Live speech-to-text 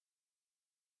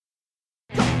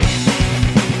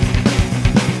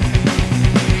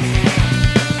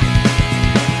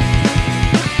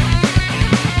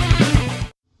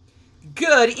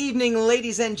Good evening,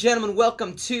 ladies and gentlemen.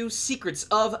 Welcome to Secrets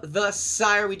of the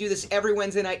Sire. We do this every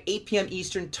Wednesday night, 8 p.m.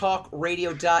 Eastern,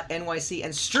 talkradio.nyc,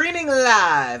 and streaming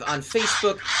live on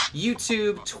Facebook,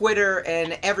 YouTube, Twitter,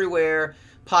 and everywhere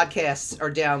podcasts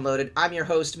are downloaded. I'm your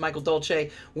host, Michael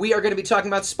Dolce. We are going to be talking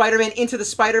about Spider-Man Into the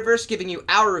Spider-Verse, giving you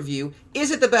our review.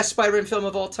 Is it the best Spider-Man film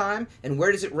of all time? And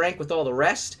where does it rank with all the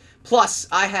rest? Plus,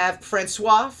 I have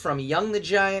Francois from Young the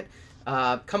Giant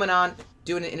coming on,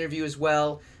 doing an interview as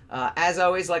well. As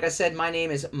always, like I said, my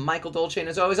name is Michael Dolce, and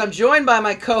as always, I'm joined by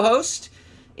my co-host,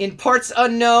 in parts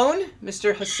unknown,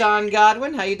 Mr. Hassan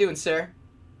Godwin. How you doing, sir?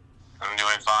 I'm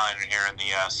doing fine here in the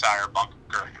Sire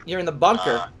bunker. You're in the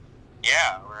bunker?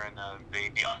 Yeah, we're in the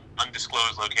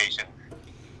undisclosed location,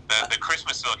 the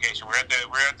Christmas location. We're at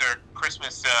the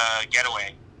Christmas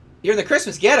getaway. You're in the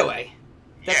Christmas getaway?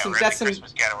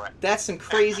 Christmas getaway. That's some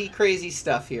crazy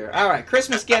stuff here. All right,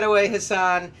 Christmas getaway,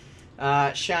 Hassan.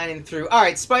 Shining through. All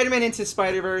right, Spider-Man Into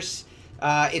Spider-Verse.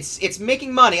 It's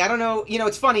making money. I don't know. You know,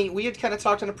 it's funny. We had kind of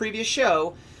talked on a previous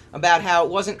show about how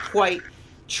it wasn't quite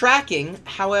tracking.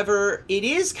 However, it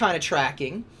is kind of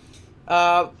tracking.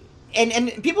 And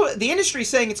people, the industry is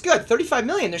saying it's good. 35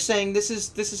 million. They're saying this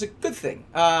is a good thing.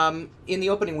 In the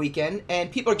opening weekend,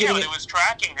 and people are giving it was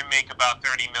tracking to make about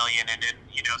 30 million, and then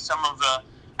some of the,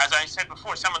 as I said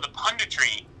before, some of the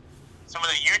punditry. Some of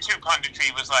the YouTube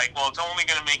punditry was like, well, it's only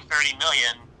going to make 30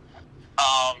 million,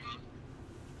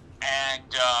 and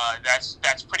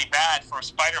that's pretty bad for a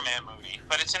Spider-Man movie.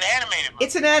 But it's an animated movie.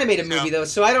 It's an animated movie, though,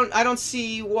 so I don't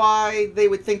see why they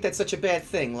would think that's such a bad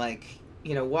thing. Like,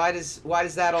 why does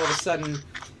that all of a sudden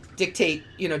dictate,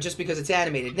 just because it's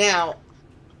animated? Now,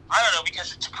 I don't know,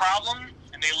 because it's a problem,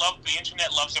 and the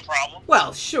internet loves a problem.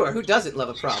 Well, sure, who doesn't love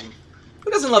a problem?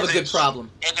 Who doesn't love a good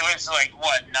problem? It was like,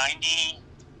 what, 90...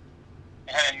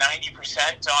 It had a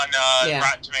 90% on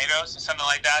Rotten Tomatoes or something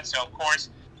like that. So, of course,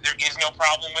 there is no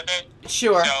problem with it.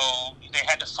 Sure. So they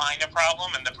had to find a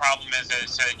problem, and the problem is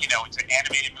it's an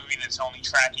animated movie that's only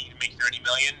tracking to make 30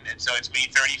 million, and so it's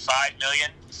made 35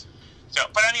 million. So,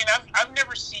 but I mean, I've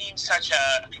never seen such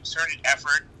a concerted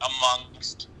effort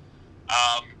amongst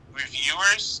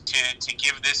reviewers to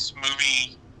give this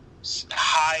movie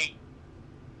high.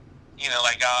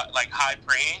 Like high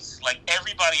praise. Like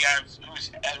everybody who's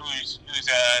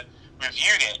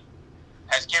reviewed it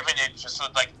has given it just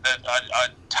like the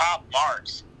top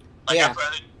marks. Like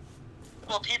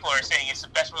people are saying it's the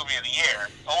best movie of the year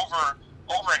over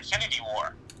Infinity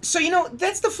War. So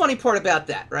that's the funny part about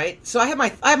that, right? So I have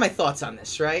my thoughts on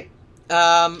this, right?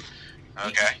 Okay.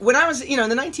 When I was in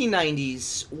the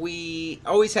 1990s, we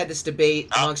always had this debate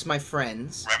amongst my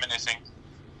friends. Reminiscing.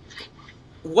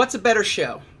 What's a better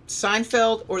show?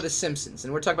 Seinfeld or The Simpsons?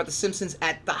 And we're talking about The Simpsons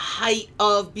at the height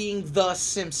of being The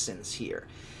Simpsons here.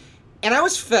 And I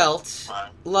always felt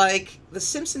like The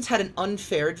Simpsons had an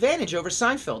unfair advantage over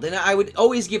Seinfeld. And I would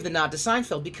always give the nod to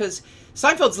Seinfeld because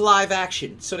Seinfeld's live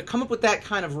action. So to come up with that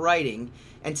kind of writing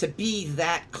and to be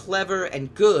that clever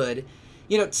and good,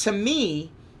 to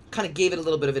me, kind of gave it a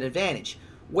little bit of an advantage.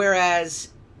 Whereas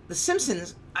The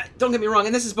Simpsons, don't get me wrong,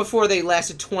 and this is before they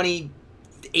lasted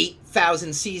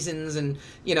 28,000 seasons and,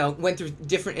 went through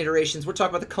different iterations. We're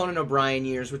talking about the Conan O'Brien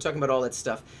years. We're talking about all that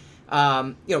stuff.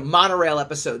 Monorail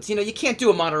episodes. You can't do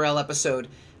a monorail episode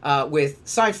with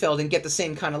Seinfeld and get the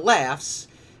same kind of laughs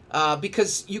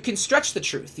because you can stretch the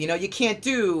truth. You can't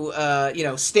do,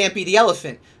 Stampy the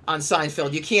Elephant on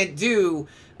Seinfeld. You can't do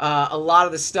a lot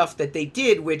of the stuff that they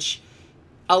did, which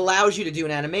allows you to do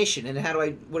an animation. And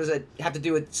what does that have to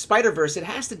do with Spider-Verse? It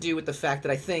has to do with the fact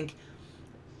that I think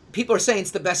people are saying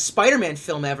it's the best Spider-Man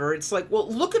film ever. It's like, well,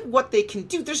 look at what they can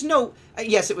do. There's no...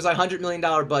 Yes, it was a $100 million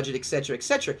budget, etc.,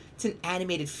 etc. It's an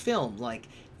animated film. Like,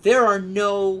 there are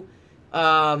no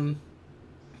boundaries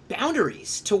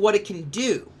to what it can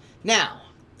do. Now,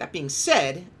 that being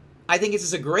said, I think this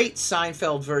is a great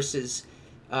Seinfeld versus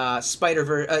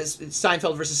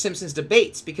Seinfeld versus Simpsons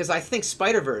debates because I think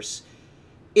Spider-Verse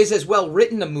is as well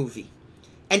written a movie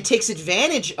and takes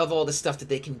advantage of all the stuff that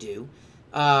they can do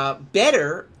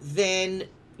better than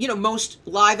most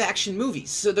live action movies.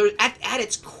 So at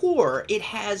its core, it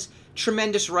has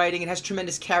tremendous writing, it has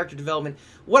tremendous character development.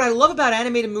 What I love about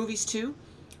animated movies too,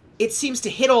 it seems to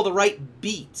hit all the right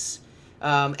beats.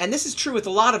 And this is true with a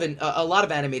lot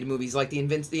of animated movies like the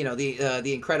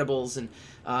Incredibles and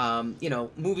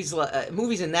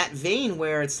movies in that vein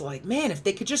where it's like, man, if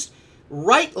they could just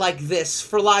write like this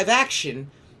for live action.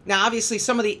 Now, obviously,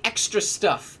 some of the extra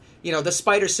stuff. The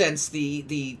Spider-Sense,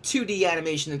 the 2D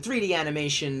animation and 3D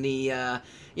animation, the,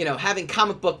 having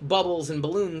comic book bubbles and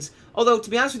balloons. Although, to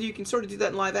be honest with you can sort of do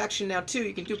that in live action now, too.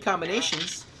 You can do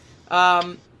combinations.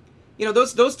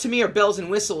 those to me are bells and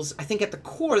whistles. I think at the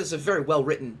core, this is a very well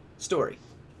written story.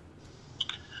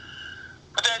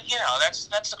 But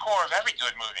that's the core of every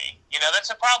good movie. That's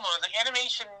the problem with the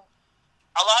animation.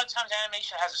 A lot of times,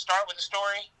 animation has to start with a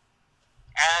story,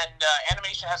 and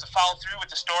animation has to follow through with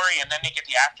the story, and then they get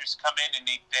the actors to come in, and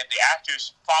the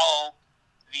actors follow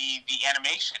the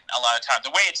animation. A lot of times,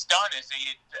 the way it's done is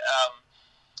it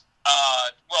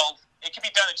can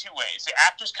be done in two ways. The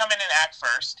actors come in and act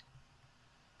first,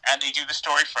 and they do the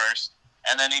story first,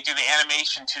 and then they do the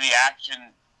animation to the action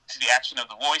of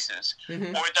the voices,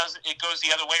 or it goes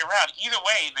the other way around. Either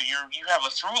way, you have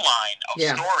a through line of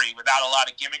story without a lot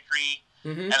of gimmickry.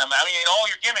 And all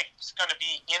your gimmick is going to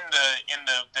be in the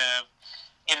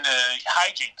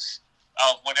hijinks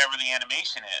of whatever the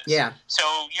animation is. Yeah. So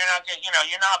you're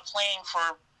not playing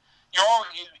for. You're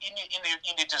already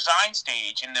in the design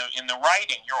stage, in the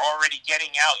writing. You're already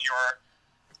getting out your.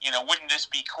 Wouldn't this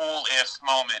be cool if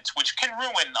moments, which can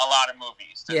ruin a lot of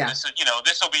movies. Yeah. This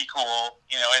will be cool,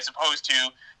 as opposed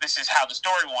to this is how the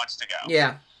story wants to go.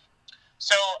 Yeah.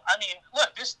 So,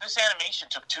 look, this animation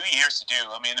took 2 years to do.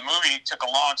 The movie took a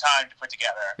long time to put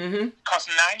together. It cost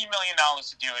 $90 million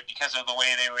to do it because of the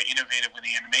way they were innovative with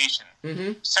the animation.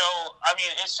 So,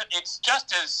 it's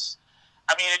just as...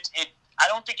 I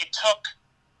don't think it took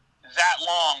that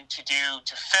long to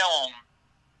film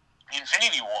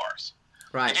Infinity Wars.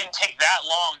 Right. It didn't take that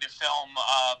long to film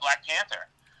Black Panther.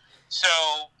 So,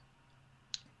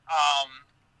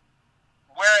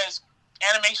 whereas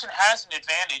animation has an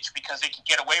advantage because they can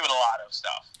get away with a lot of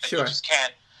stuff that you just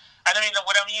can't. And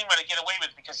what I mean when I get away with,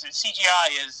 because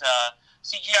CGI is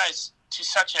to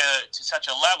such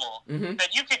a level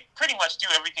that you could pretty much do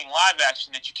everything live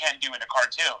action that you can do in a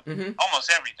cartoon,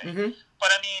 almost everything. But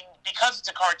because it's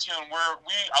a cartoon,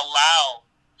 we allow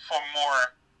for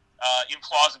more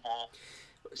implausible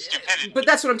stupidity. But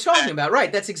that's what I'm talking about, right?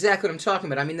 That's exactly what I'm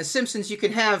talking about. The Simpsons, you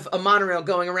can have a monorail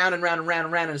going around and round and round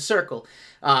and round in a circle,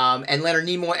 and Leonard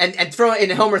Nimoy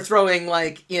and Homer throwing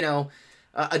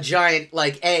a giant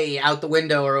A out the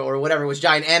window or whatever it was,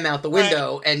 giant M out the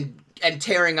window, and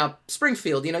tearing up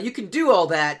Springfield. You can do all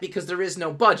that because there is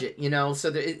no budget.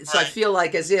 So I feel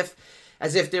like as if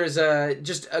there's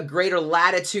just a greater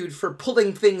latitude for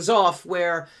pulling things off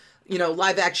where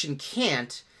live action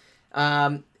can't.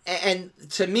 And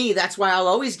to me, that's why I'll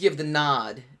always give the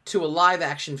nod to a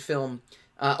live-action film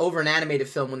over an animated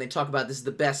film when they talk about this is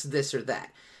the best this or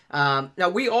that. Now,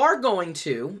 we are going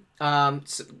to,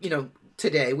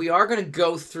 today, we are going to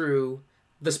go through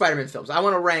the Spider-Man films. I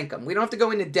want to rank them. We don't have to go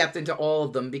into depth into all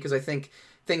of them because I think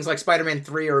things like Spider-Man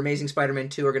 3 or Amazing Spider-Man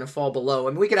 2 are going to fall below.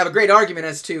 We could have a great argument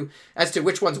as to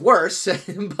which one's worse,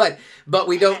 but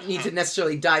we don't need to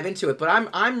necessarily dive into it. But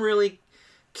I'm really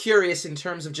curious in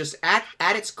terms of just at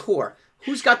its core,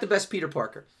 who's got the best Peter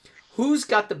Parker? Who's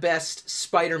got the best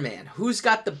Spider-Man? Who's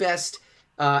got the best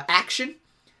action?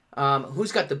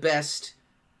 Who's got the best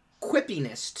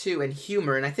quippiness, too, and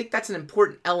humor? And I think that's an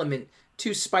important element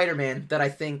to Spider-Man that I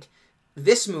think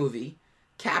this movie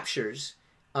captures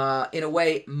in a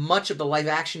way much of the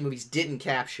live-action movies didn't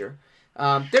capture.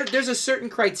 There's a certain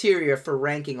criteria for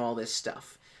ranking all this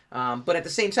stuff. But at the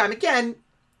same time, again,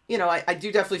 I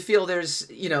do definitely feel there's,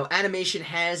 animation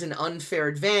has an unfair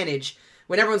advantage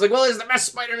when everyone's like, well, it's the best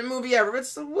Spider-Man movie ever.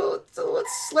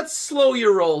 Let's slow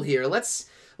your roll here. Let's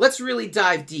really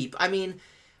dive deep. In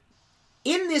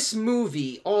this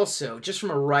movie also, just from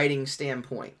a writing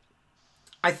standpoint,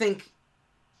 I think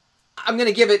I'm going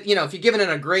to give it, if you're giving it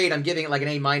a grade, I'm giving it like an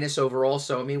A- overall.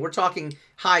 So, we're talking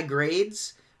high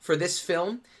grades for this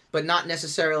film, but not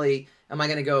necessarily I'm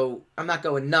not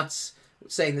going nuts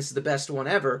saying this is the best one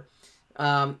ever.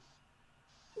 The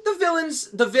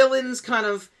villains kind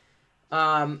of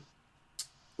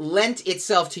lent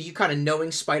itself to you kind of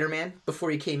knowing Spider-Man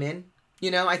before he came in.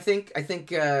 I think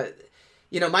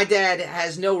my dad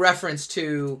has no reference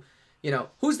to,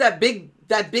 who's that big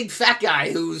fat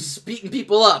guy who's beating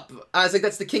people up. I was like,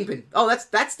 that's the Kingpin. Oh,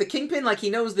 that's the Kingpin. Like, he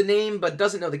knows the name but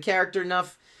doesn't know the character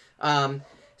enough.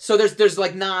 So there's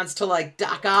like nods to like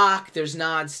Doc Ock. There's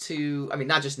nods to,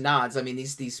 not just nods.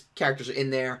 These characters are in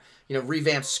there.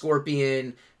 Revamped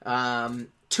Scorpion,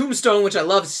 Tombstone, which I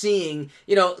love seeing.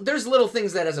 There's little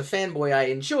things that as a fanboy I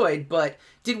enjoyed. But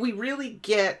did we really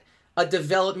get a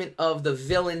development of the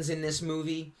villains in this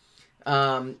movie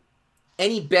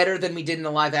any better than we did in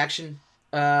the live action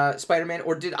Spider-Man?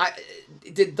 Or did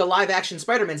the live action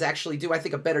Spider-Mans actually do, I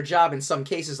think, a better job in some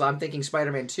cases? I'm thinking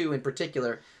Spider-Man 2 in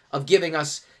particular, of giving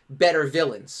us better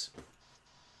villains.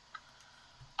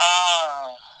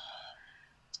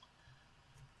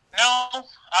 No.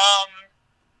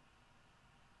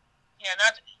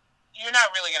 You're not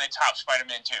really going to top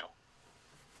Spider-Man 2.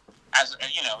 as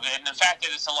you know, and the fact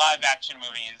that it's a live action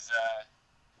movie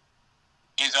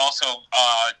is also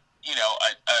you know,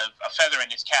 a feather in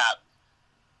his cap.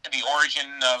 The origin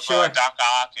of Sure. Doc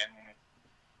Ock and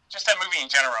just that movie in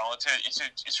general.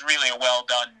 It's really a well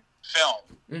done film.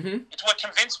 Mm-hmm. It's what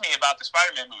convinced me about the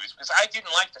Spider-Man movies, because I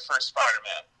didn't like the first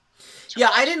Spider-Man. Yeah,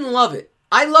 I didn't love it.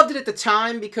 I loved it at the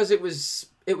time because it was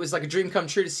like a dream come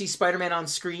true to see Spider-Man on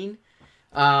screen.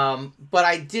 But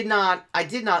I did not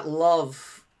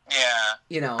love. Yeah.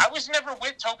 You know. I was never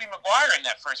with Tobey Maguire in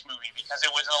that first movie because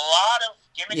it was a lot of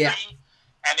gimmickry. Yeah.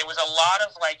 And it was a lot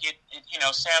of, like, you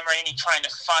know, Sam Raimi trying to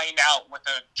find out what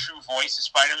the true voice of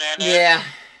Spider-Man is. Yeah.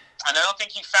 And I don't think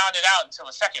he found it out until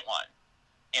the second one.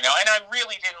 You know, and I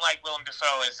really didn't like Willem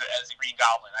Dafoe as the Green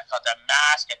Goblin. I thought that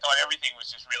mask, I thought everything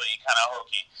was just really kind of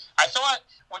hokey. I thought,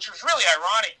 which was really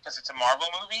ironic because it's a Marvel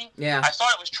movie, Yeah. I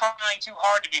thought it was trying too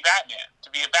hard to be Batman, to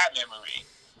be a Batman movie.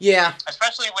 Yeah.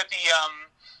 Especially with the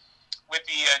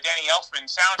Danny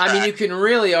Elfman soundtrack. I mean, you can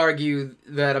really argue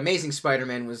that Amazing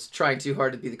Spider-Man was trying too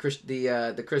hard to be the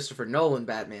Christopher Nolan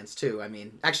Batmans too. I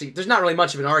mean, actually, there's not really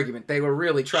much of an argument. They were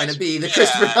really trying to be the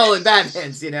Christopher Nolan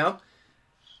Batmans, you know.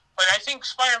 But I think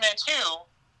Spider-Man 2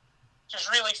 just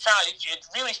really it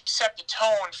really set the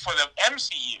tone for the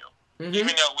MCU,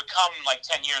 even though it would come like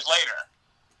 10 years later.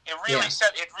 It really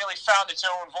found its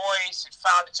own voice. It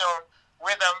found its own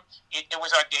rhythm. It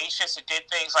was audacious. It did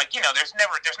things like, you know, there's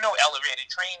no elevated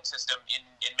train system in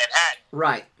Manhattan.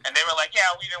 Right. And they were like,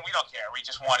 yeah, we don't care. We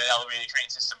just want an elevated train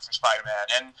system for Spider-Man.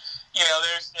 And, you know,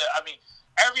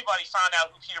 everybody found out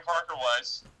who Peter Parker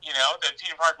was, you know, that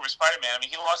Peter Parker was Spider-Man. I mean,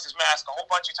 he lost his mask a whole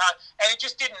bunch of times, and it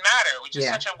just didn't matter. It was just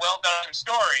such a well-done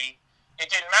story. It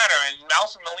didn't matter. And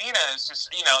Alfred Molina is just,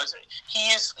 you know,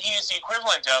 he is the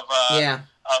equivalent of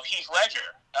Heath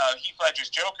Ledger. Heath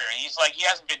Ledger's Joker. He's like, he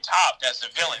hasn't been topped as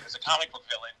a villain, as a comic book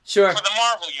villain for the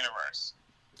Marvel universe.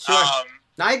 Sure.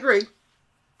 I agree.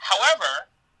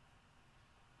 However,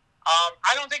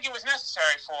 I don't think it was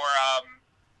necessary for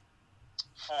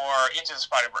Into the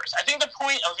Spider-Verse. I think the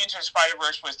point of Into the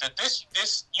Spider-Verse was that this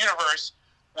universe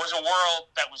was a world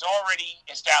that was already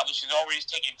established, is already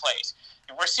taking place.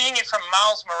 If we're seeing it from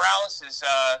Miles Morales'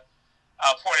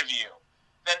 point of view,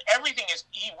 then everything is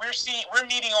we're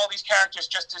meeting all these characters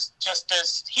just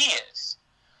as he is.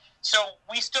 So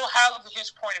we still have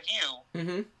his point of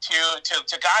view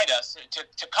to guide us,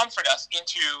 to comfort us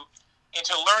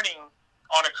into learning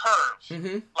on a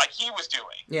curve like he was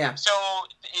doing. Yeah. So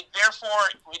therefore,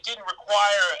 it didn't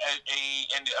require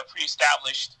a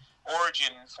pre-established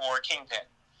origin for Kingpin.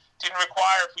 Didn't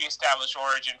require a pre-established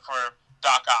origin for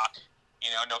Doc Ock. You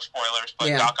know, no spoilers, but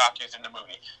Doc Ock is in the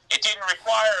movie. It didn't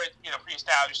require, you know,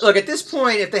 pre-established. Look, at this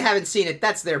point, if they haven't seen it,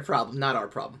 that's their problem, not our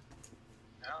problem.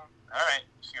 No, all right.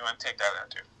 If you want to take that out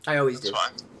too, I always do.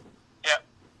 That's fine. Yeah,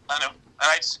 I know, and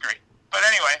I disagree. But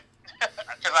anyway,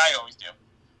 because I always do.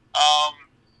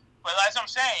 But as I'm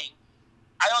saying,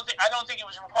 I don't think it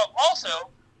was required.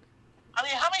 Also, I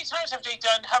mean, how many times have they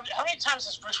done? How many times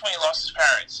has Bruce Wayne lost his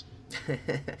parents?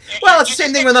 Well, it's the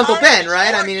same thing with Uncle Ben,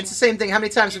 right? I mean, it's the same thing. How many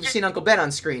times have you seen Uncle Ben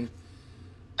on screen?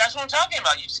 That's what I'm talking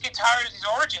about. You just get tired of these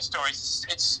origin stories.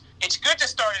 It's good to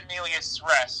start at Nelius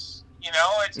Rest. You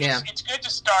know, it's good to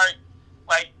start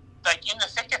like in the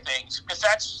thick of things, because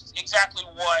that's exactly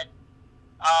what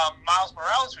Miles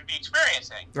Morales would be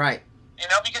experiencing. Right. You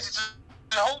know, because it's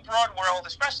the whole broad world,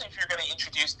 especially if you're going to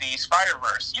introduce the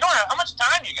Spider-Verse. You don't have how much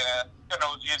time you're going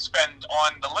to spend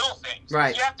on the little things.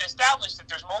 Right. You have to establish that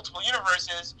there's multiple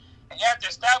universes, and you have to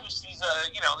establish these,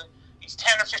 these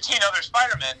 10 or 15 other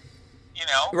Spider-Men, you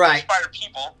know, right.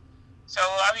 Spider-People. So,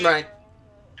 I mean, right.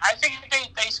 I think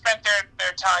they spent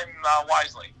their time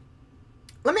wisely.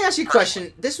 Let me ask you a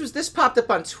question. This popped up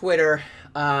on Twitter.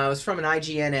 It was from an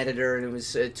IGN editor, and it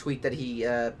was a tweet that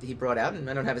he brought out, and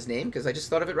I don't have his name because I just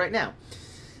thought of it right now.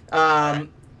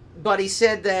 But he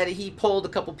said that he polled a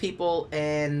couple people,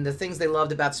 and the things they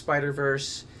loved about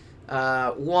Spider-Verse.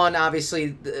 One,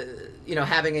 obviously,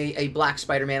 having a black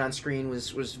Spider-Man on screen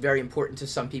was very important to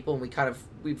some people, and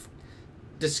we've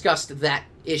discussed that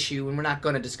issue, and we're not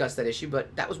going to discuss that issue,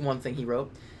 but that was one thing he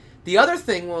wrote. The other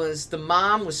thing was the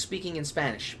mom was speaking in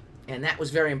Spanish, and that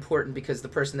was very important because the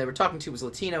person they were talking to was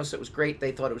Latino, so it was great.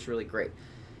 They thought it was really great.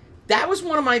 That was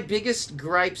one of my biggest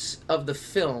gripes of the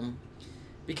film,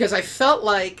 because I felt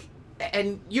like,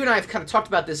 and you and I have kind of talked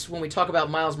about this when we talk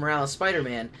about Miles Morales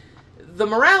Spider-Man, the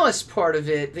Morales part of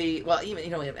it,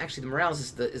 actually the Morales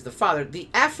is the father, the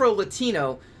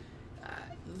Afro-Latino,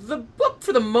 the book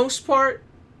for the most part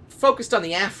focused on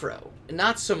the Afro,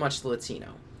 not so much the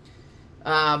Latino.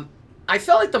 I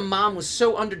felt like the mom was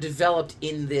so underdeveloped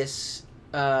in this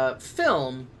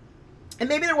film, and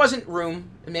maybe there wasn't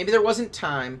room, and maybe there wasn't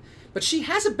time, but she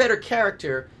has a better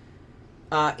character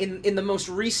in the most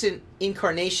recent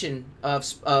incarnation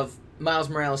of Miles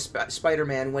Morales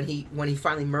Spider-Man when he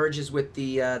finally merges with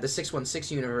the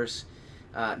 616 universe.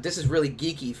 This is really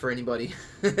geeky for anybody.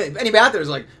 If anybody out there is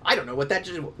like, I don't know what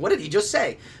did he just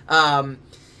say? Her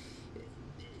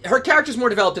character's more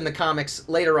developed in the comics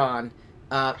later on.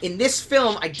 In this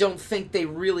film, I don't think they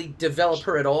really develop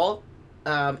her at all.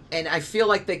 And I feel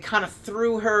like they kind of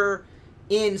threw her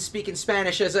in speaking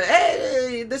Spanish as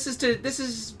hey, this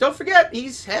is don't forget,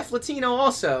 he's half Latino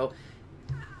also.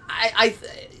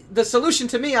 The solution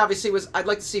to me, obviously, was I'd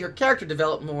like to see her character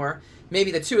develop more.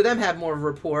 Maybe the two of them have more of a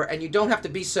rapport, and you don't have to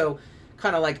be so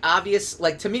kind of like obvious.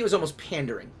 Like, to me, it was almost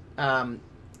pandering. And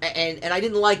I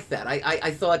didn't like that.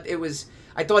 I thought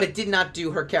it did not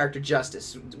do her character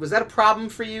justice. Was that a problem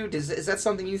for you? Is that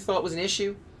something you thought was an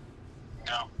issue?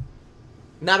 No.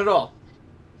 Not at all.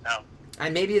 No.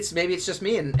 And maybe it's just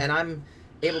me, and I'm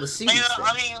able to see these things.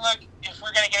 I mean, look, if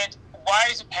we're gonna get into, why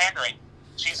is it pandering?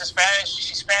 She's Spanish,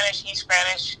 he's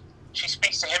Spanish. She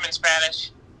speaks to him in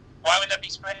Spanish. Why would that be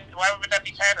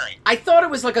pandering? I thought it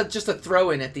was like just a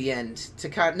throw-in at the end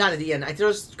not at the end. I thought it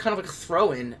was kind of like a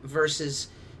throw-in versus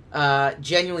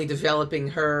genuinely developing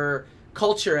her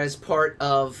culture as part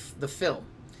of the film.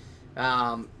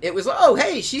 It was, oh,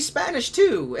 hey, she's Spanish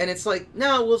too, and it's like,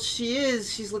 no, well,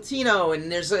 she's Latino,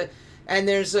 and there's a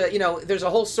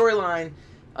whole storyline,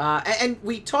 and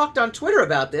we talked on Twitter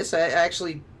about this. I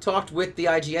actually talked with the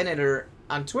IGN editor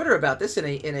on Twitter about this in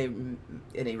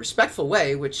a respectful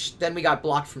way, which then we got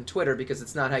blocked from Twitter because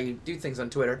it's not how you do things on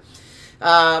Twitter.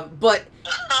 But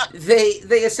they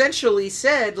essentially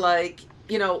said, like,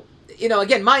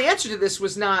 again, my answer to this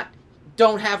was not,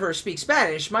 don't have her speak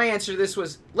Spanish. My answer to this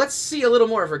was, let's see a little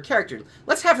more of her character.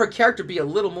 Let's have her character be a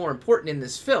little more important in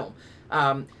this film.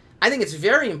 I think it's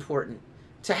very important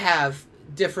to have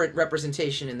different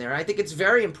representation in there. I think it's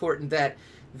very important that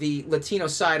the Latino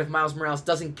side of Miles Morales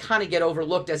doesn't kind of get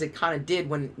overlooked as it kind of did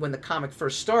when the comic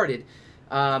first started.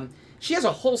 She has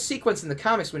a whole sequence in the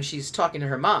comics when she's talking to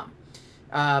her mom.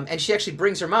 And she actually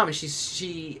brings her mom, and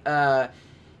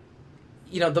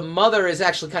the mother is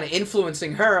actually kind of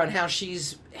influencing her on how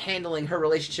she's handling her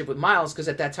relationship with Miles, because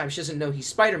at that time she doesn't know he's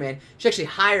Spider-Man.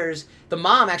 The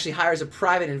mom actually hires a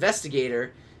private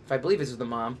investigator, if I believe this is the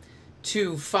mom,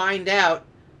 to find out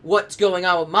what's going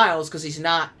on with Miles, because he's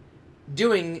not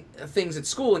doing things at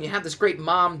school. And you have this great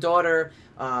mom-daughter,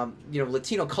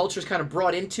 Latino culture is kind of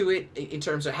brought into it in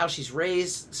terms of how she's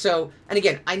raised. So, and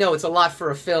again, I know it's a lot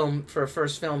for a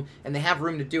first film, and they have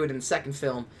room to do it in the second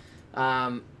film.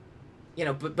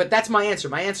 But that's my answer.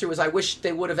 My answer was I wish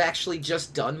they would have actually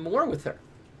just done more with her.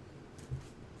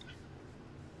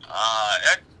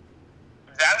 That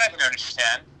I can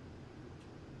understand.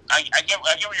 I get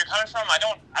where you're coming from. I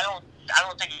don't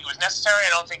think it was necessary. I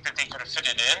don't think that they could have fit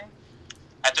it in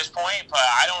at this point. But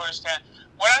I don't understand.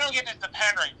 What I don't get is the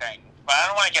pandering thing. But I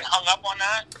don't want to get hung up on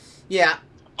that. Yeah.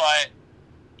 But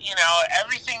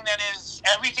everything that is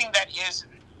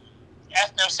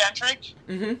ethnocentric.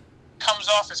 Mm-hmm. Comes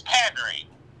off as pandering,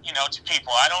 to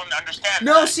people. I don't understand.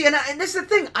 No, that. See, and this is the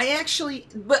thing.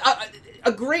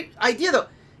 A great idea though.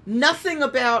 Nothing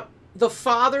about the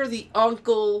father, the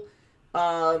uncle,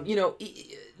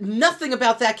 nothing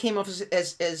about that came off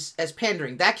as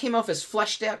pandering. That came off as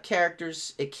fleshed out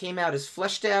characters. It came out as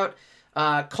fleshed out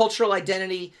cultural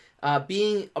identity,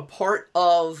 being a part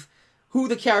of who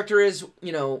the character is,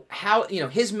 how,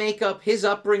 his makeup, his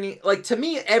upbringing. Like, to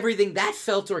me, everything that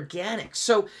felt organic.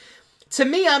 So, to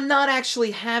me, I'm not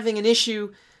actually having an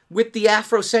issue with the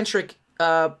Afrocentric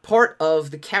part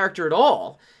of the character at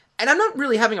all. And I'm not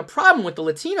really having a problem with the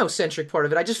Latino-centric part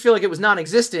of it. I just feel like it was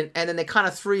non-existent, and then they kind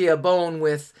of threw you a bone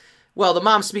with, well, the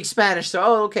mom speaks Spanish,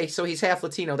 so, okay, so he's half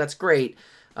Latino, that's great.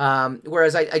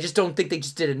 Whereas I just don't think they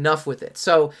just did enough with it.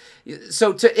 So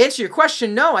to answer your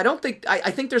question, no, I don't think,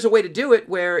 I think there's a way to do it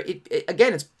where,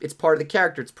 it's part of the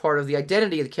character, it's part of the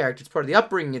identity of the character, it's part of the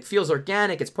upbringing, it feels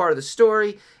organic, it's part of the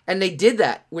story, and they did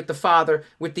that with the father,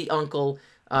 with the uncle,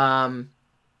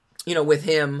 with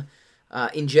him,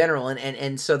 in general,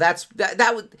 and so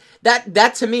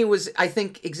that to me was, I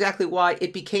think, exactly why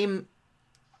it became.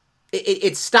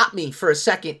 It stopped me for a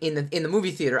second in the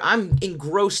movie theater. I'm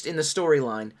engrossed in the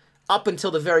storyline up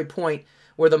until the very point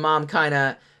where the mom kind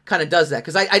of does that,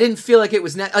 because I didn't feel like it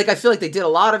was I feel like they did a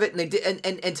lot of it, and they did,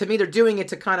 and to me they're doing it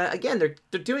to kind of, again,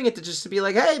 they're doing it to just to be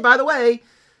like, hey, by the way.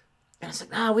 And it's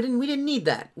like, no, we didn't need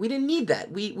that. We didn't need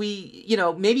that. We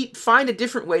maybe find a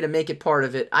different way to make it part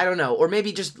of it. I don't know, or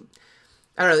maybe just.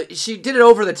 I don't know, she did it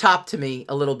over the top to me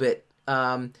a little bit,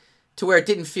 to where it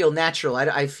didn't feel natural.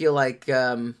 I feel like,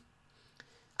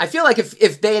 I I feel like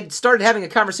if they had started having a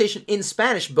conversation in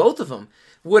Spanish, both of them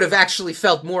would have actually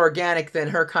felt more organic than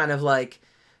her kind of like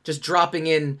just dropping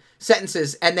in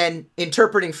sentences and then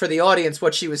interpreting for the audience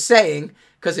what she was saying,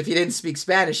 because if you didn't speak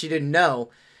Spanish, you didn't know.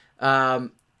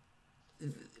 That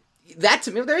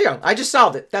to me, there you go. I just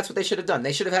solved it. That's what they should have done.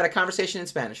 They should have had a conversation in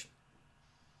Spanish.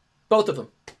 Both of them.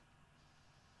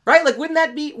 Right? Like, wouldn't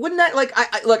that like,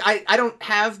 I don't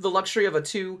have the luxury of a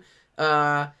two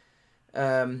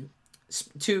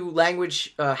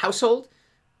language household,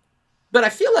 but I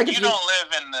feel like you don't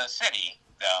live in the city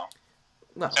though,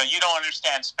 well, so you don't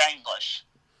understand Spanglish,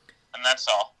 and that's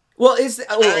all. Well,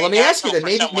 let me ask you then.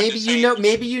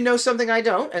 Maybe you know something I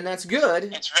don't, and that's good.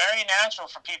 It's very natural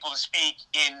for people to speak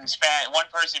in Spanish. One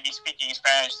person be speaking in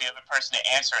Spanish, the other person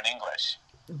to answer in English.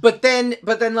 But then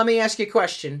let me ask you a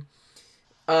question.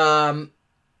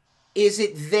 Is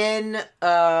it then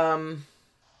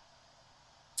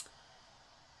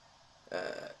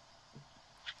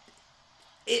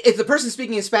if the person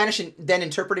speaking in Spanish and then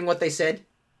interpreting what they said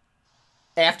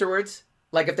afterwards?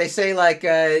 Like if they say like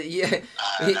necesito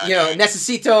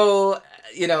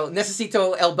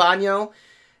el baño,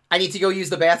 I need to go use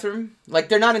the bathroom. Like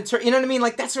they're not you know what I mean?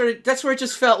 Like that's where it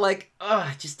just felt like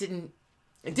it just didn't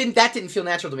feel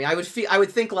natural to me. I would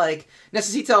think like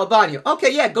necesito el baño.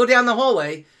 Okay, yeah, go down the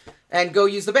hallway and go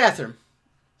use the bathroom.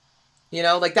 You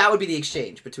know, like that would be the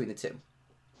exchange between the two.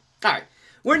 All right,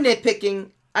 we're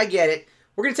nitpicking. I get it.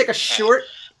 We're gonna take a short.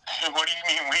 What do you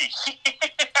mean we?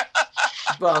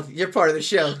 Well, you're part of the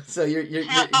show, so you're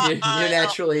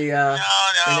naturally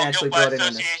naturally brought in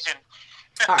on this.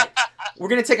 All right, we're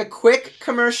gonna take a quick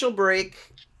commercial break,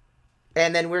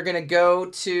 and then we're gonna go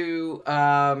to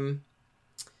our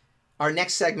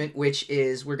next segment, which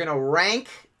is we're gonna rank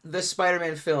the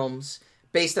Spider-Man films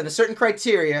based on a certain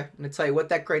criteria. I'm gonna tell you what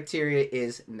that criteria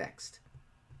is next.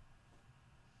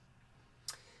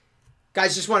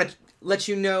 Guys, just want to let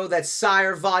you know that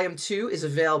Sire Volume 2 is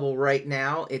available right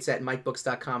now. It's at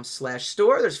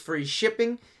mikebooks.com/store. There's free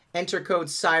shipping. Enter code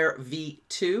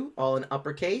SIREV2, all in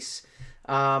uppercase.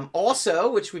 Also,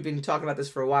 which we've been talking about this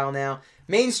for a while now,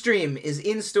 Mainstream is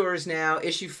in stores now.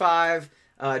 Issue 5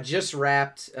 just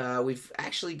wrapped. We've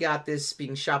actually got this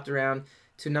being shopped around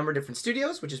to a number of different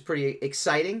studios, which is pretty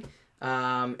exciting.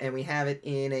 And we have it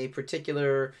in a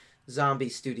particular zombie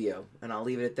studio, and I'll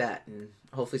leave it at that, and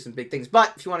hopefully some big things.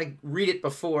 But if you want to read it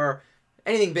before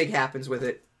anything big happens with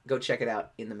it, go check it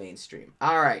out in the Mainstream.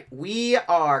 All right, we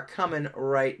are coming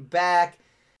right back.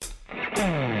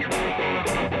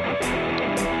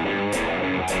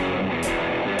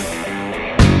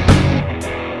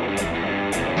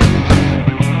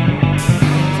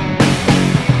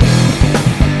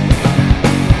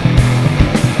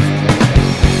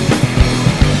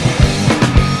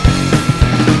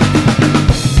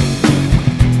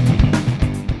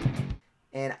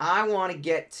 And I want to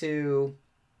get to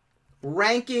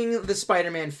ranking the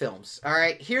Spider-Man films. All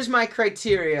right, here's my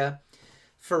criteria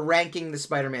for ranking the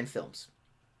Spider-Man films.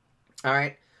 All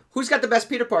right, who's got the best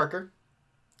Peter Parker?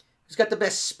 Who's got the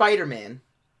best Spider-Man?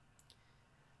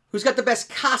 Who's got the best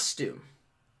costume?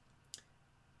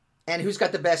 And who's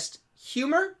got the best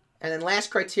humor? And then last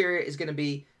criteria is going to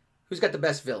be who's got the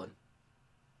best villain.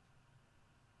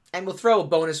 And we'll throw a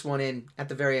bonus one in at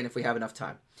the very end if we have enough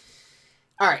time.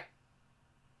 All right.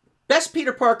 Best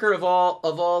Peter Parker of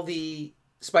all the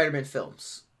Spider-Man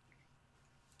films.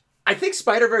 I think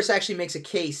Spider-Verse actually makes a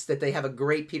case that they have a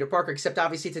great Peter Parker, except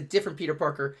obviously it's a different Peter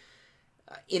Parker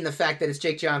in the fact that it's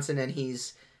Jake Johnson and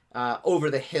he's over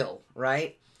the hill,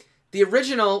 right? The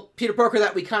original Peter Parker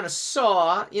that we kind of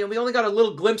saw, we only got a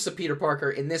little glimpse of Peter Parker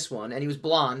in this one, and he was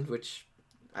blonde, which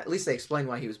at least they explained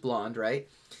why he was blonde, right?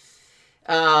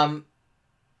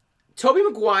 Tobey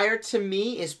Maguire, to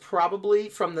me, is probably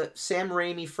from the Sam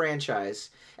Raimi franchise.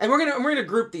 And we're gonna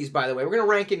group these, by the way. We're going to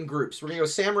rank in groups. We're going to go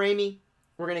Sam Raimi.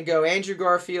 We're going to go Andrew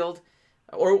Garfield.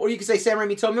 Or you could say Sam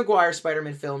Raimi, Tobey Maguire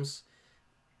Spider-Man films.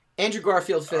 Andrew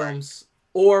Garfield films.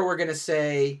 Or we're going to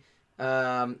say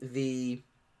the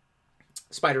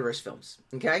Spider-Verse films.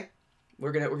 Okay?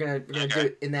 We're gonna do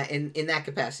it in that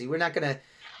capacity. We're not going to...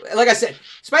 Like I said,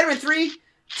 Spider-Man 3,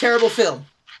 terrible film.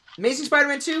 Amazing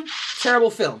Spider-Man 2, terrible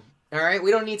film. All right,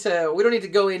 we don't need to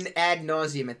go in ad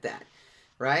nauseum at that,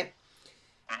 right?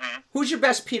 Mm-hmm. Who's your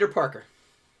best Peter Parker?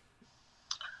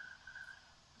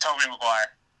 Tobey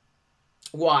Maguire.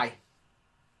 Why?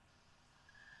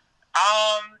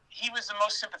 He was the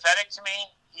most sympathetic to me.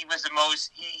 He was the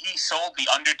most. He sold the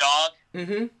underdog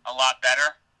a lot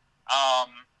better.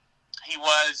 He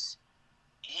was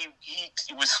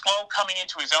slow coming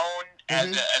into his own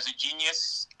as a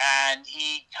genius, and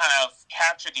he kind of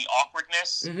captured the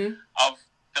awkwardness of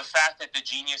the fact that the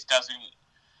genius doesn't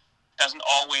doesn't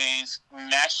always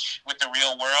mesh with the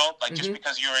real world. Like, just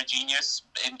because you're a genius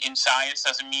in science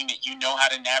doesn't mean that you know how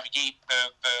to navigate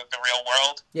the real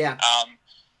world. Yeah.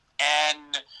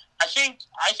 And I think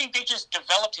they just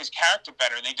developed his character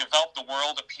better. They developed the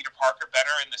world of Peter Parker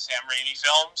better in the Sam Raimi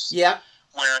films. Yeah.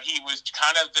 Where he was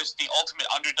kind of the ultimate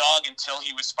underdog until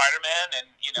he was Spider-Man, and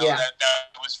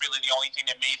that was really the only thing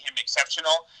that made him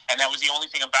exceptional, and that was the only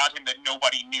thing about him that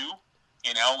nobody knew,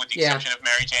 with the exception of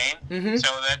Mary Jane. Mm-hmm. So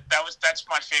that's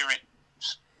my favorite.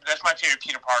 That's my favorite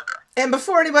Peter Parker. And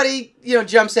before anybody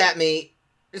jumps at me,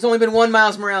 there's only been one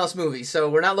Miles Morales movie, so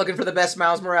we're not looking for the best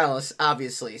Miles Morales,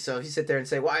 obviously. So if you sit there and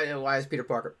say, why is Peter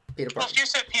Parker? Well, if you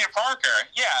said Peter Parker,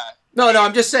 yeah. No,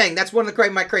 I'm just saying that's one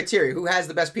of my criteria. Who has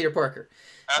the best Peter Parker?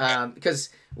 Okay. Because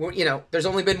there's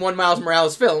only been one Miles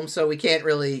Morales film, so we can't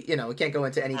really we can't go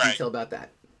into any detail about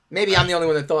that. Maybe I'm the only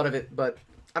one that thought of it, but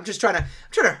I'm just trying to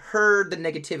herd the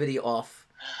negativity off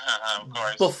of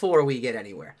course. Before we get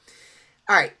anywhere.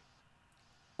 All right,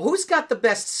 who's got the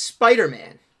best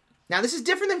Spider-Man? Now this is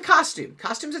different than costume.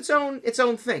 Costume's its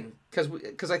own thing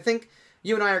because I think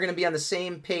you and I are going to be on the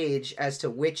same page as to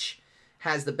which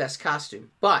has the best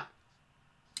costume, but.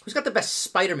 Who's got the best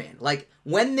Spider-Man? Like,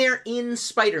 when they're in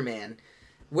Spider-Man,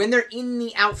 when they're in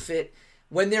the outfit,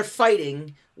 when they're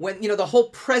fighting, when, the whole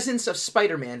presence of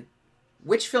Spider-Man,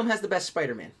 which film has the best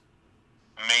Spider-Man?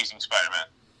 Amazing Spider-Man.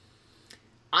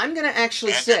 I'm going to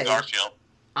actually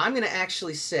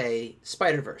say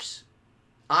Spider-Verse.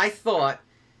 I thought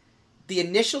the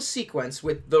initial sequence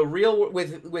with the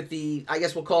with the, I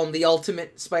guess we'll call him the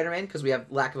ultimate Spider-Man, because we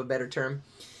have lack of a better term,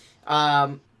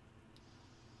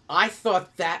 I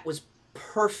thought that was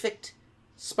perfect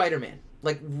Spider-Man.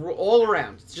 Like, all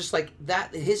around. It's just like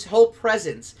that, his whole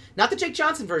presence. Not the Jake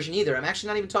Johnson version either. I'm actually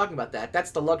not even talking about that.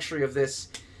 That's the luxury of this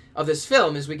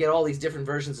film, is we get all these different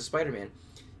versions of Spider-Man.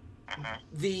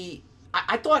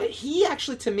 I thought he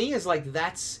actually, to me, is like,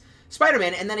 that's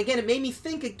Spider-Man. And then again, it made me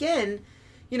think again,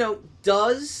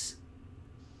 does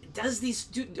these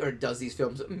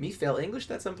films, me fail English?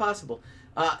 That's impossible.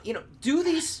 Do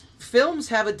these films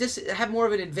have more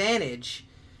of an advantage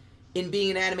in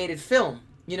being an animated film?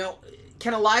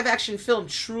 Can a live action film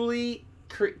truly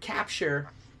capture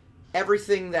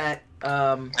everything that?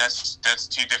 That's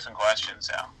two different questions,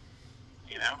 Al.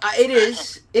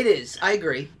 It is. I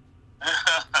agree.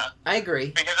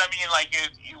 Because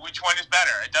which one is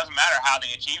better? It doesn't matter how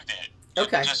they achieved it.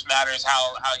 Okay. It just matters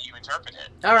how you interpret it.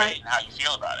 All right. And how you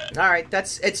feel about it. All right.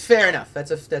 It's fair enough.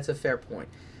 That's a fair point.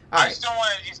 All right. I just don't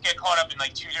want to just get caught up in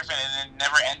two different and then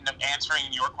never end up answering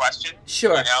your question.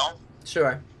 Sure.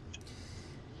 Sure.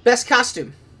 Best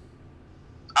costume.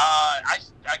 I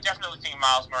definitely think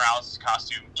Miles Morales'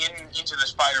 costume in Into the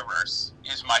Spider-Verse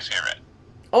is my favorite.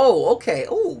 Oh, okay.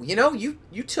 Oh,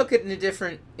 you took it in a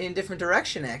different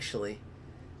direction, actually.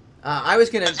 I was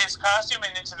gonna. Because his costume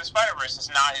in Into the Spider-Verse is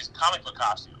not his comic book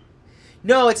costume.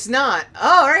 No, it's not.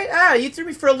 Oh, all right. You threw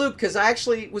me for a loop because I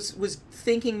actually was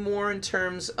thinking more in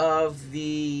terms of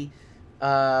the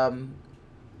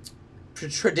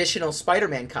traditional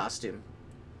Spider-Man costume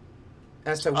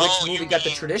as to which movie got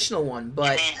the traditional one.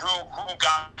 But you mean who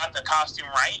got the costume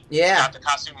right? Yeah. Who got the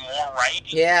costume more right?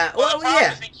 Yeah. Well, the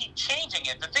problem is they keep changing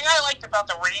it. The thing I liked about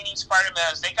the Raimi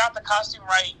Spider-Man is they got the costume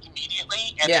right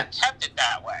immediately and they kept it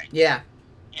that way. Yeah.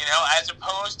 As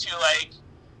opposed to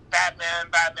Batman,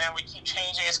 we keep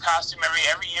changing his costume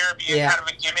every year, being kind of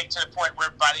a gimmick to the point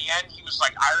where by the end he was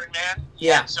like Iron Man. He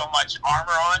had so much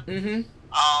armor on. Mm-hmm.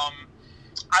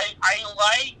 I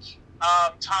like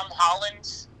Tom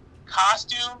Holland's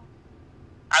costume.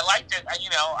 I liked it.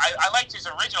 I liked his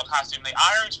original costume. The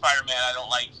Iron Spider-Man I don't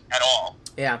like at all.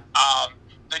 Yeah.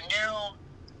 The new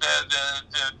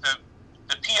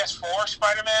the PS4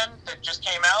 Spider-Man that just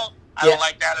came out. I don't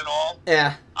like that at all.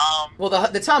 Yeah. Well,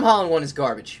 the Tom Holland one is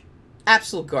garbage.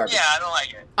 Absolute garbage. Yeah, I don't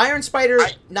like it. Iron Spider,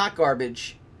 not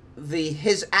garbage.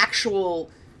 His actual,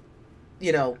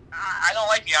 I don't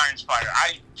like the Iron Spider.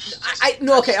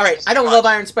 Okay, all right. I don't love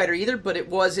Iron Spider either, but it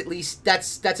was at least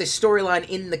that's a storyline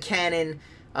in the canon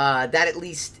that at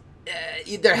least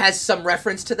there has some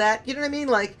reference to that. You know what I mean?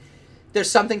 Like, there's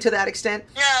something to that extent.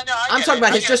 Yeah, no, I'm talking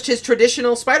about his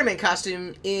traditional Spider-Man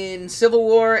costume in Civil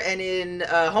War and in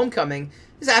Homecoming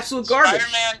is absolute garbage.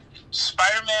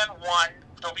 Spider-Man 1,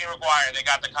 Tobey Maguire, they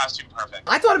got the costume perfect.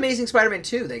 I thought Amazing Spider-Man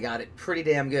 2, they got it pretty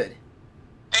damn good.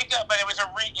 But it was a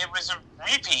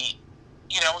repeat.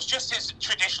 It was just his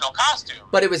traditional costume.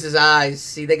 But it was his eyes.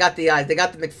 See, they got the eyes. They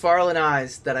got the McFarlane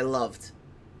eyes that I loved,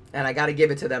 and I got to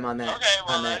give it to them on that. Okay,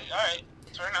 well, all right,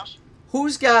 fair enough.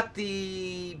 Who's got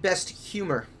the best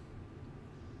humor?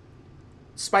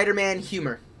 Spider-Man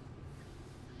humor.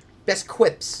 Best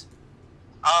quips.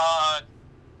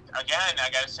 again, I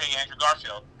gotta say Andrew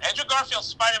Garfield. Andrew Garfield's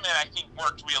Spider-Man, I think,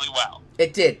 worked really well.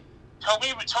 It did.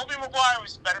 Tobey Maguire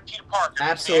was better Peter Parker.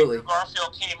 Absolutely. Andrew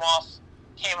Garfield came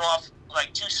off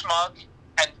like too smug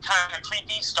and kind of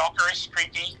creepy, stalkerish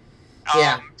creepy.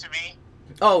 To me.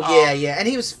 Oh yeah, and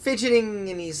he was fidgeting,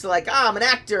 and he's like, I'm an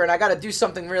actor, and I got to do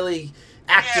something really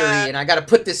actory, and I got to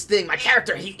put this thing. My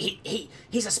character,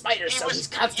 he's a spider, he's constantly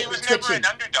twitching. He was never an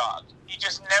underdog. He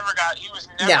just never got. He was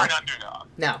never an underdog.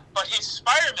 No. But his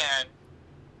Spider-Man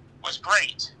was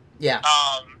great. Yeah.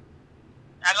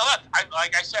 And look,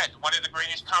 like I said, one of the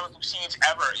greatest comic book scenes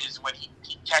ever is when he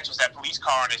catches that police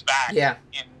car on his back. Yeah.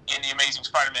 In the Amazing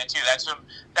Spider-Man 2. That's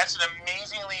an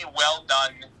amazingly well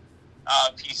done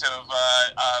piece of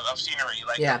scenery,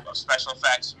 like of special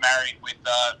effects married with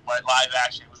live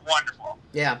action. It was wonderful.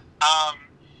 Yeah.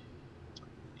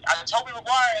 Tobey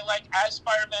Maguire, like, as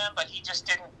Spider-Man, but he just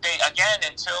didn't.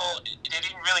 Until they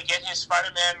didn't really get his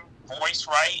Spider-Man voice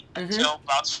right until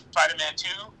about Spider-Man 2.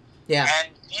 Yeah. And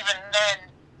even then,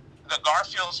 the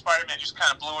Garfield Spider-Man just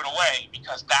kind of blew it away,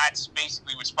 because that's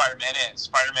basically what Spider-Man is.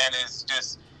 Spider-Man is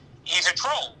just, he's a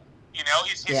troll. You know,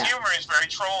 his humor is very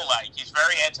troll-like. He's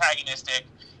very antagonistic.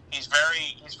 He's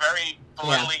very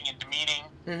belittling and demeaning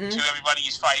to everybody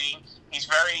he's fighting. He's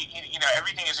very,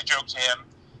 everything is a joke to him.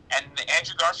 And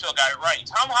Andrew Garfield got it right.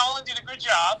 Tom Holland did a good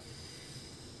job,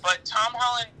 but Tom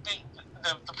Holland,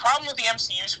 the problem with the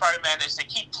MCU Spider-Man is they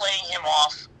keep playing him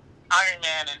off Iron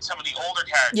Man and some of the older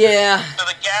characters. Yeah. So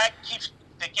the gag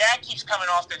keeps coming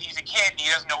off that he's a kid and he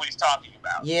doesn't know what he's talking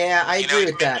about. Yeah, I agree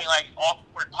with that. He's making, like,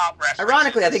 awkward pop references.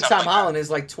 Ironically, I think Tom Holland is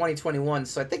like 2021,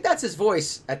 so I think that's his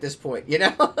voice at this point. You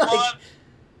know. Well,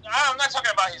 I'm not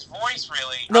talking about his voice,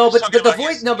 really. No, but the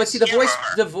voice. No, but see,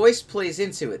 the voice plays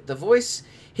into it. The voice,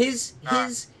 his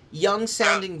young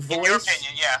sounding voice. In your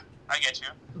opinion, yeah, I get you.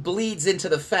 Bleeds into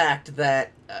the fact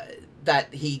that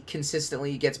he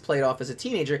consistently gets played off as a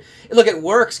teenager. Look, it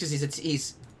works because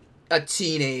he's a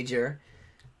teenager.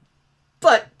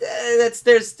 But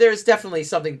there's definitely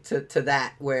something to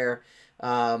that where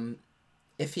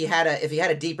if he had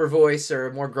a deeper voice or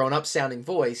a more grown up sounding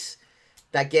voice,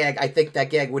 I think that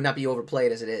gag would not be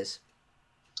overplayed as it is.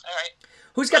 All right.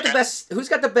 Who's got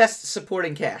the best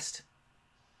supporting cast?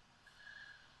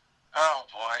 Oh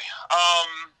boy.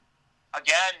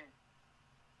 Again.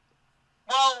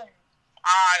 Well,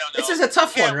 I don't know. This is a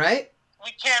tough one, right?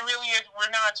 We can't really. We're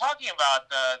not talking about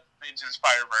the Into the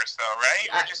Spider-Verse, though, right?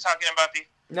 We're just talking about the.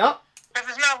 No. Because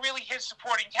it's not really his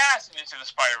supporting cast in Into the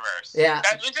Spider-Verse. Yeah.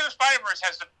 Into the Spider-Verse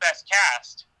has the best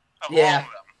cast of all of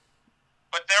them,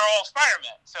 but they're all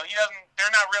Spider-Men, so he doesn't.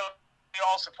 They're not really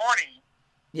all supporting.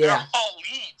 Yeah. They're all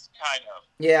leads, kind of.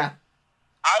 Yeah.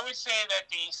 I would say that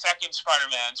the second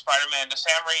Spider-Man, the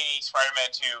Sam Raimi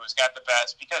Spider-Man 2, has got the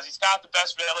best because he's got the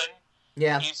best villain.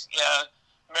 Yeah. He's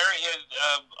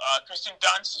Kristen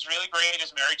Dunst is really great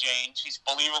as Mary Jane. She's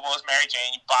believable as Mary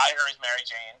Jane. You buy her as Mary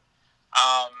Jane.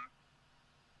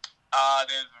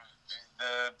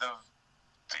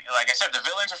 Like I said, the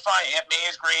villains are fine. Aunt May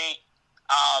is great.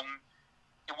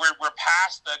 We're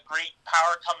past the great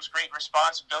power comes great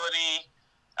responsibility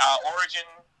origin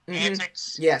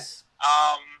antics. Yes.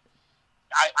 I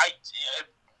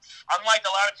unlike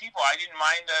a lot of people, I didn't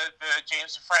mind the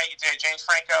James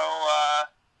Franco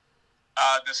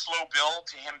the slow build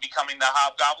to him becoming the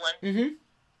Hobgoblin.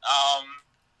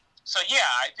 So yeah,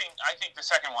 I think the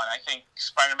second one. I think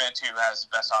Spider-Man 2 has the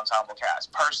best ensemble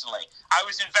cast. Personally, I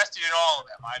was invested in all of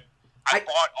them. I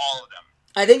bought all of them.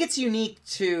 I think it's unique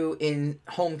too in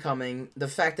Homecoming the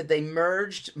fact that they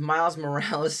merged Miles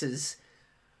Morales'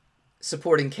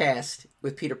 supporting cast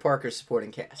with Peter Parker's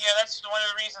supporting cast. Yeah, that's one of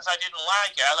the reasons I didn't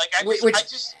like it.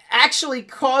 Which actually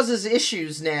causes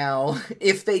issues now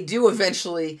if they do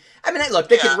eventually. I mean,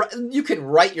 look, you can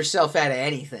write yourself out of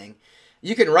anything.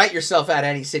 You can write yourself out of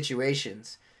any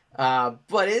situations.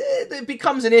 But it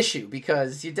becomes an issue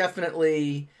because you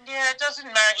definitely. Yeah, it doesn't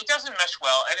matter. It doesn't mesh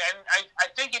well, and I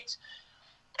think it's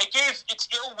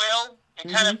ill will. It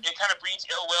kind of breeds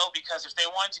ill will because if they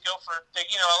wanted to go for, a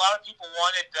lot of people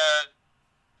wanted the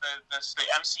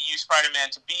MCU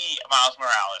Spider-Man to be Miles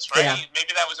Morales, right? Yeah.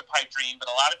 Maybe that was a pipe dream, but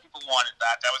a lot of people wanted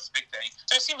that. That was the big thing.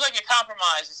 So it seems like a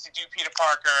compromise is to do Peter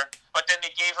Parker, but then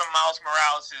they gave him Miles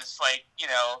Morales' his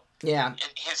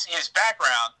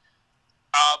background,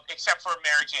 except for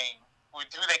Mary Jane, who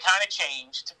they kind of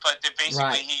changed, but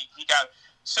basically he got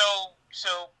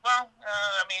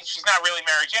I mean, she's not really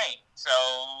Mary Jane, so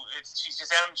she's just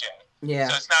MJ. Yeah.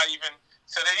 So it's not even.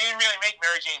 So they didn't really make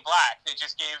Mary Jane black. They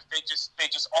just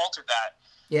altered that.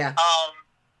 Yeah.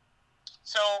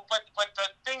 But the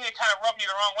thing that kind of rubbed me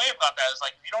the wrong way about that is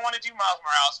like if you don't want to do Miles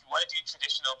Morales, you want to do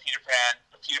traditional Peter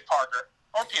Parker.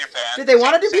 Or Peter Pan. Did they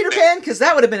want to do Peter Pan? Because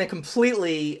that would have been a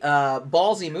completely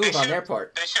ballsy move on their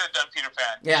part. They should have done Peter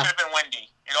Pan. Yeah. It should have been Wendy.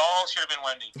 It all should have been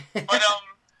Wendy. But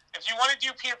if you want to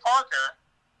do Peter Parker,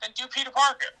 then do Peter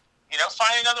Parker.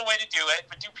 Find another way to do it,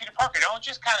 but do Peter Parker. Don't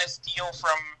just kind of steal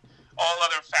from all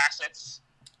other facets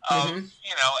of, and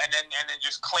then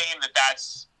just claim that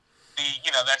that's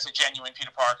that's a genuine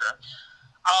Peter Parker.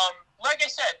 Like I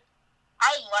said,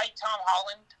 I like Tom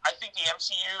Holland. I think the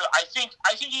MCU. I think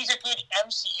he's a good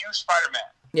MCU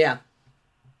Spider-Man. Yeah.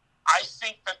 I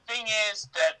think the thing is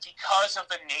that because of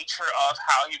the nature of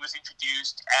how he was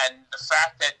introduced and the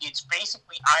fact that it's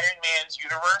basically Iron Man's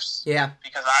universe. Yeah.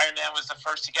 Because Iron Man was the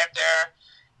first to get there,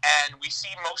 and we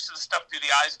see most of the stuff through the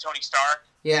eyes of Tony Stark.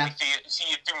 Yeah. We see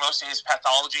it through most of his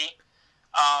pathology.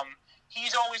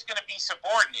 He's always going to be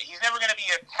subordinate. He's never going to be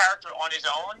a character on his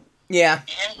own. Yeah.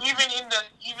 And even in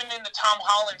the Tom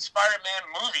Holland Spider-Man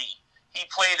movie, he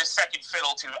played a second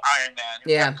fiddle to Iron Man.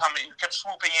 Who kept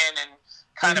swooping in and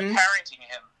kind of parenting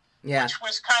him. Yeah. Which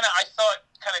was I thought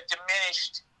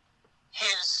diminished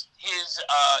his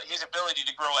ability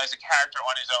to grow as a character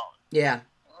on his own. Yeah.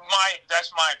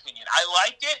 That's my opinion. I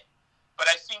liked it, but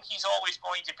I think he's always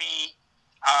going to be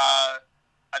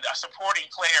a supporting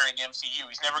player in the MCU.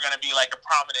 He's never going to be like a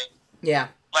prominent. Yeah.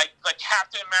 Like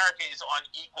Captain America is on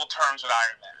equal terms with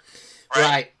Iron Man.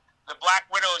 Right. The Black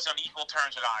Widow is on equal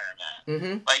terms with Iron Man.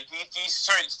 Mm-hmm. Like these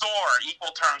certain Thor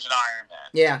equal terms with Iron Man.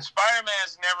 Yeah. Spider-Man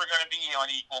is never going to be on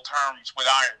equal terms with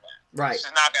Iron Man. Right. This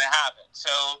is not going to happen.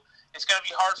 So it's going to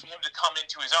be hard for him to come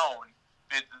into his own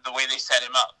the way they set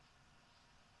him up.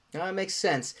 That makes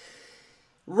sense.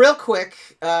 Real quick,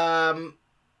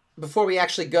 before we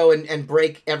actually go and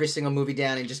break every single movie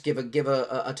down and just give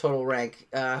a total rank,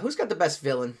 who's got the best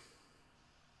villain?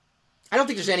 I don't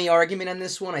think there's any argument on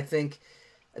this one. I think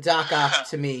Doc Ock,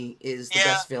 to me, is the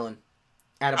best villain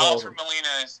out of all of them. Alfred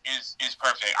Molina is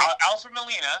perfect. Alfred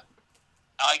Molina,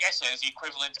 like I said, is the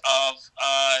equivalent of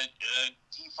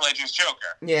Heath Ledger's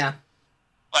Joker. Yeah.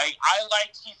 Like, I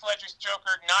liked Heath Ledger's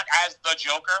Joker not as the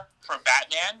Joker for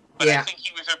Batman, but I think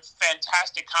he was a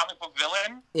fantastic comic book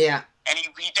villain. Yeah. And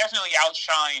he definitely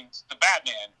outshined the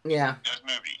Batman in those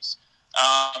movies.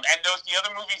 And the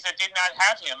other movies that did not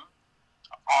have him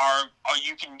are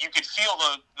you could feel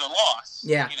the loss.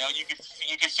 Yeah.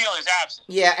 You could feel his absence.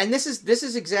 Yeah, and this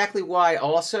is exactly why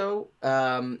also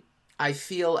I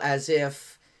feel as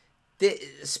if the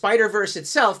Spider-Verse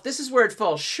itself, this is where it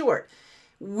falls short.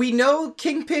 We know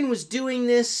Kingpin was doing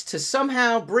this to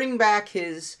somehow bring back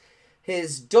his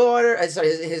daughter,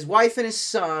 his wife and his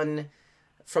son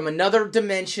from another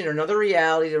dimension or another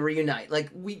reality to reunite. Like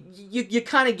you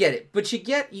kind of get it, but you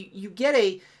get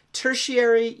a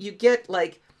tertiary. You get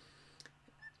like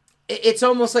it's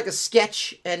almost like a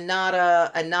sketch and not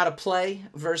a play.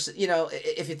 Versus,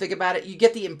 if you think about it, you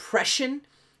get the impression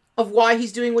of why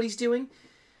he's doing what he's doing.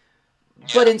 Yeah.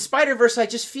 But in Spider-Verse, I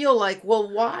just feel like, well,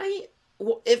 why?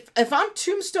 If I'm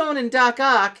Tombstone and Doc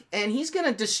Ock, and he's going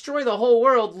to destroy the whole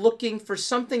world looking for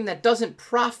something that doesn't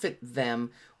profit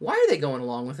them, why are they going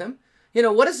along with him?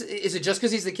 What is it just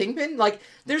because he's the Kingpin? Like,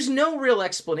 there's no real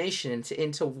explanation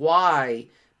into why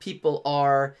people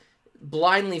are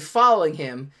blindly following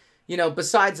him,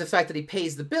 besides the fact that he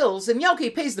pays the bills. And he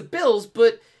pays the bills,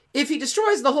 but if he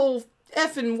destroys the whole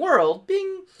effing world,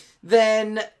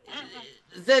 then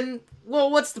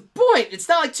well, what's the point? It's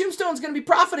not like Tombstone's going to be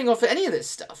profiting off of any of this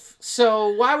stuff. So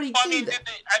why would he do that?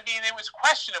 It was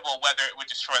questionable whether it would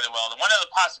destroy the world. And one of the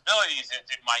possibilities is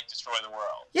it might destroy the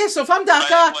world. Yeah, so if I'm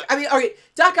Doc Ock,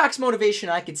 Doc Ock's motivation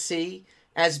I could see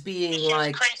as being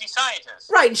like... a crazy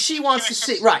scientist. Right, and she wants to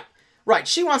see... Right,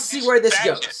 she wants to see where this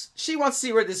goes. She wants to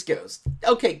see where this goes.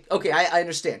 Okay, I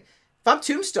understand. If I'm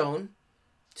Tombstone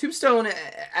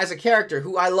as a character,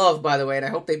 who I love, by the way, and I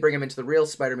hope they bring him into the real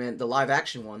Spider-Man, the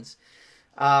live-action ones...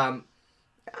 I'm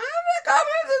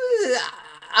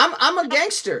a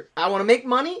gangster. I want to make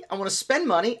money. I want to spend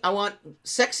money. I want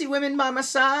sexy women by my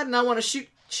side, and I want to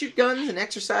shoot guns and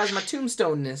exercise my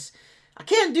tombstoneness. I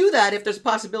can't do that if there's a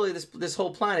possibility this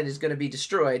whole planet is going to be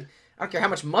destroyed. I don't care how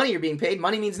much money you're being paid.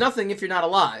 Money means nothing if you're not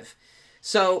alive.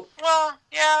 So. Well,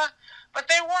 yeah, but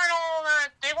they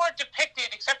weren't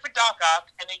depicted except for Doc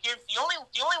Ock, and they give the only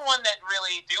one that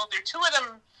really there two of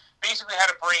them. Basically had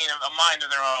a brain, a mind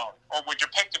of their own, or were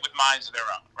depicted with minds of their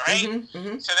own, right? Mm-hmm,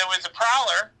 mm-hmm. So there was the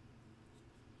Prowler,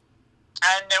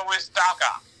 and there was Doc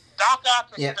Ock. Doc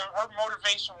Ock, her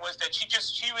motivation was that she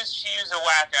was a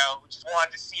wacko, who just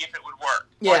wanted to see if it would work,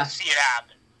 wanted to see it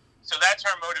happen. So that's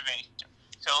her motivation.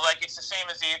 So it's the same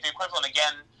as the equivalent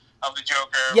again of the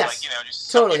Joker. Yes,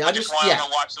 just totally. Just wanted to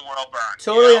watch the world burn.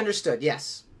 Totally understood.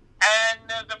 Yes. And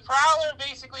the Prowler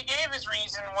basically gave his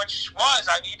reason, which was,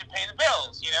 I need to pay the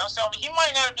bills, you know? So he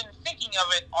might not have been thinking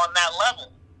of it on that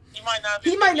level. He might not have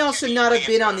been He might also not have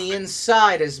been on the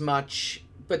inside as much.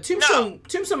 But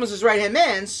Tombstone was his right-hand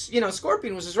man. You know,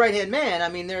 Scorpion was his right-hand man. I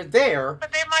mean, they're there.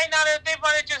 But they might not have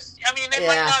just, I mean, they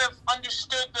might not have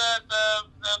understood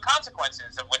the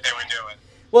consequences of what they were doing.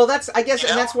 Well, I guess,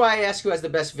 and that's why I ask who has the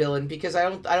best villain, because I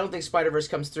don't think Spider-Verse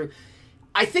comes through.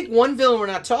 I think one villain we're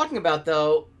not talking about,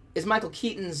 though, is Michael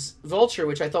Keaton's Vulture,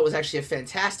 which I thought was actually a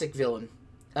fantastic villain.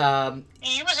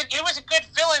 He was a good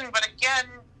villain, but again,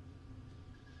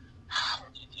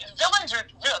 villains are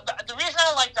the reason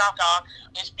I like Doc Ock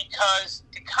is because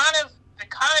they kind of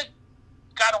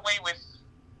got away with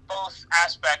both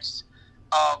aspects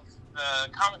of the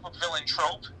comic book villain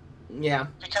trope. Yeah.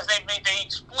 Because they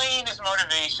explained his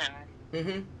motivation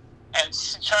and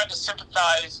tried to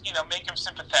sympathize, you know, make him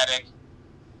sympathetic.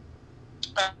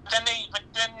 But then they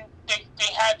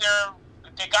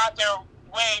got their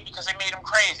way because they made him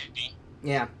crazy.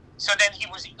 Yeah. So then he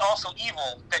was also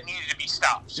evil that needed to be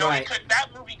stopped. So that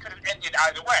movie could have ended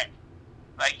either way.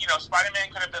 Like, you know, Spider-Man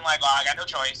could have been like, "Oh, I got no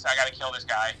choice. I got to kill this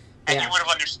guy," and you would have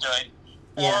understood.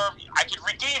 Or I could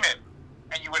redeem him,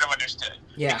 and you would have understood.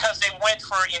 Yeah. Because they went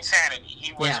for insanity.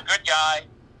 He was a good guy,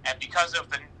 and because of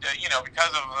the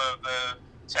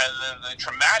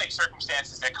traumatic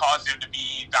circumstances that caused him to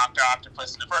be Dr.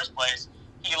 Octopus in the first place,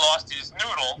 he lost his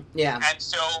noodle. Yeah. And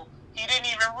so he didn't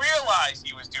even realize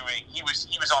he was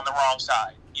on the wrong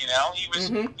side. You know, he was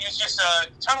just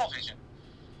tunnel vision.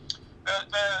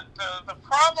 The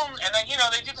problem, and then, you know,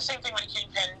 they did the same thing with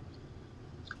Kingpin.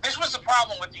 This was the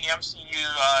problem with the MCU,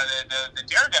 the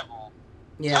Daredevil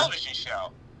television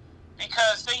show,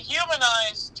 because they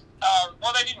humanized.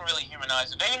 Well, they didn't really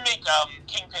humanize him. They didn't make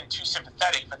Kingpin too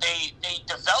sympathetic, but they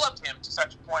developed him to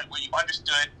such a point where you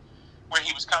understood where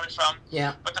he was coming from.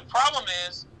 Yeah. But the problem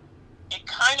is, it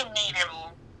kind of made him.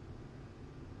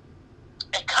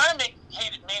 It kind of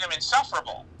made him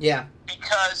insufferable. Yeah.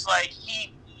 Because, like,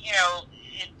 he, you know,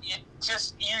 it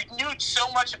just, you knew so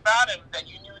much about him that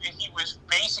you knew that he was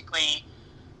basically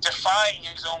defying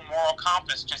his own moral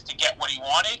compass just to get what he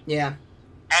wanted. Yeah.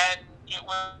 And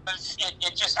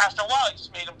it just, after a while, it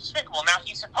just made him despicable. Now,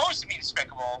 he's supposed to be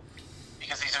despicable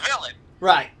because he's a villain.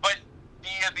 Right. But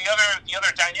the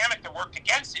other dynamic that worked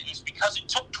against it is because it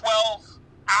took 12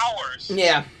 hours,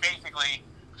 basically,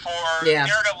 for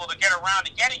Daredevil to get around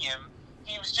to getting him.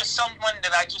 He was just someone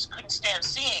that I just couldn't stand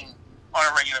seeing on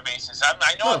a regular basis.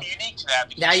 I know I'm unique to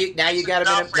that. Now you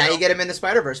get him in the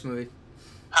Spider-Verse movie.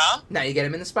 Huh? Now you get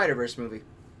him in the Spider-Verse movie.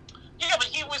 Yeah, but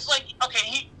he was like,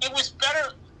 okay, it was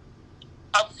better.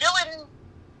 A villain.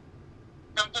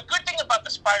 The good thing about the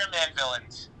Spider-Man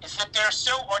villains is that they're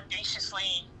so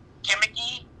audaciously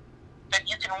gimmicky that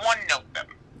you can one-note them.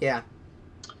 Yeah.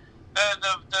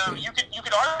 You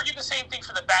could argue the same thing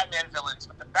for the Batman villains,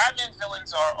 but the Batman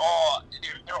villains are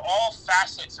they're all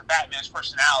facets of Batman's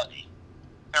personality.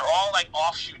 They're all like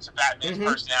offshoots of Batman's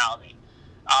personality,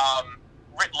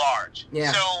 writ large.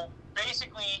 Yeah. So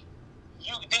basically,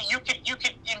 you could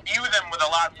imbue them with a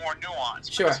lot more nuance.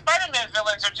 Sure. But the Spider-Man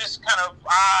villains are just kind of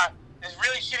this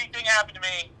really shitty thing happened to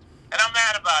me, and I'm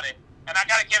mad about it, and I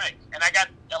got a gimmick, and I got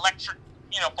electric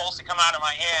bolts that come out of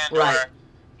my hand, right. Or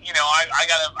I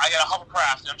got a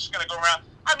hovercraft, and I'm just gonna go around.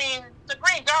 I mean, the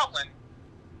Green Goblin,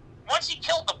 once he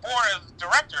killed the board of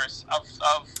directors of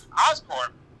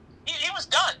Oscorp, he was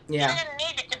done. Yeah. He didn't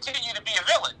need to continue to be a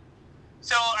villain.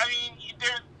 So, I mean,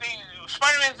 the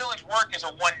Spider-Man villains work as a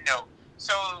one note.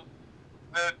 So,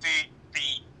 the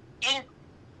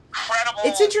incredible.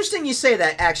 It's interesting you say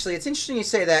that. Actually, it's interesting you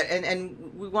say that, and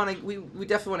we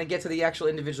definitely want to get to the actual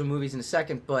individual movies in a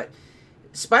second. But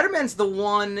Spider-Man's the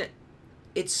one.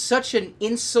 It's such an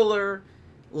insular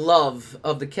love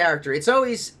of the character. It's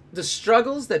always the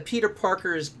struggles that Peter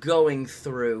Parker is going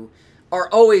through are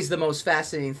always the most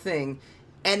fascinating thing.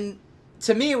 And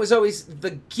to me, it was always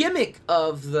the gimmick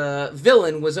of the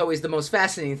villain was always the most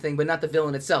fascinating thing, but not the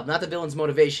villain itself, not the villain's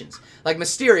motivations. Like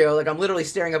Mysterio, like I'm literally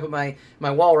staring up at my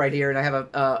wall right here, and I have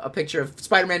a picture of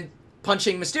Spider-Man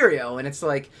punching Mysterio, and it's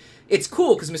like, it's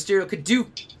cool because Mysterio could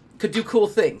do cool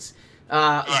things.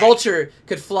 Vulture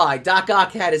could fly. Doc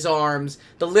Ock had his arms.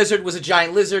 The Lizard was a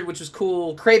giant lizard, which was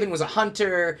cool. Kraven was a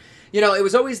hunter. It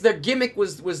was always their gimmick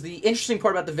was the interesting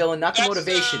part about the villain, not the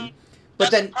motivation.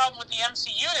 That's the problem with the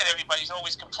MCU that everybody's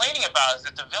always complaining about, is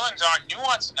that the villains aren't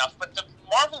nuanced enough. But the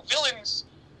Marvel villains,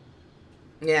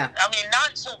 I mean, not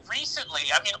until recently.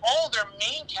 I mean, all their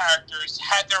main characters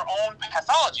had their own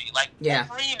pathology. Like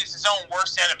Wolverine is his own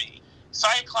worst enemy.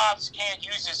 Cyclops can't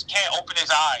open his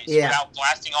eyes without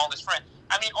blasting all his friends.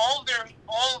 I mean, all of their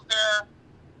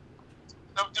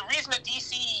the reason the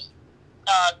DC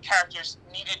characters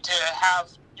needed to have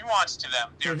nuance to them,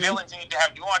 their villains need to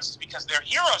have nuance, is because their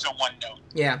heroes are one note.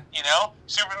 Yeah. You know,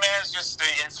 Superman is just the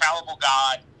infallible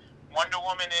god. Wonder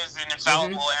Woman is an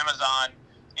infallible Amazon.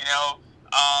 You know,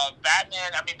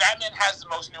 Batman. I mean, Batman has the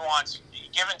most nuance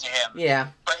given to him. Yeah.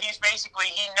 But he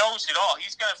knows it all.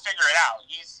 He's gonna figure it out.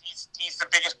 He's the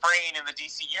biggest brain in the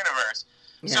DC universe.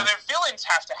 Yeah. So their villains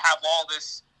have to have all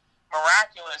this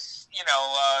miraculous,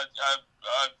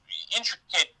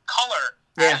 intricate color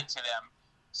added to them,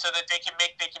 so that they can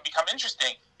become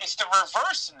interesting. It's the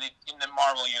reverse in the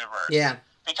Marvel universe. Yeah.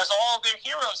 Because all of their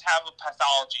heroes have a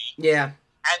pathology. Yeah.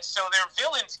 And so their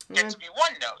villains get to be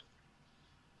one note.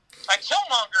 Like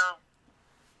Killmonger,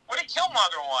 what did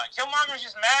Killmonger want? Killmonger was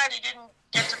just mad he didn't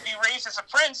get to be raised as a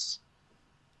prince.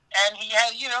 And he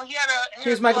had a... He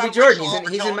was Michael B. Jordan.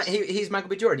 He's Michael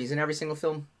B. Jordan. He's in every single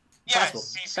film possible.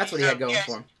 That's what he had going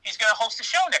for him. He's going to host the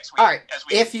show next week. All right.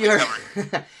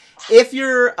 If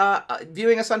you're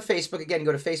viewing us on Facebook, again,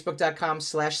 go to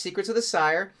facebook.com/Secrets of the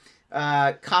Sire.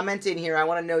 Comment in here. I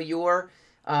want to know your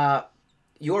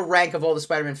rank of all the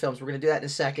Spider-Man films. We're going to do that in a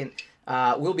second.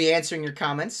 We'll be answering your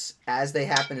comments as they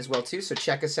happen as well, too. So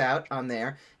check us out on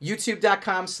there.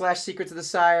 YouTube.com/Secrets of the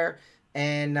Sire.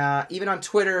 And even on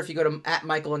Twitter, if you go to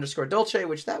 @Michael_Dolce,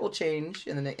 which that will change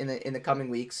in the coming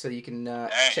weeks, so you can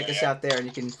check us out there and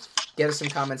you can get us some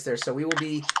comments there. So we'll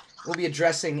be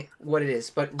addressing what it is,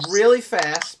 but really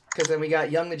fast, because then we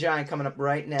got Young the Giant coming up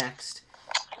right next.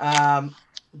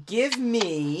 Give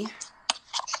me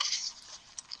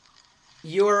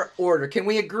your order. Can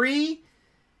we agree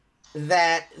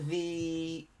that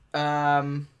the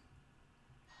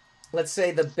let's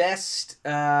say the best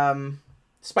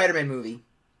Spider-Man movie,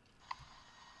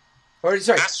 or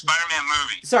sorry, best Spider-Man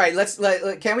movie. Sorry,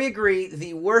 can we agree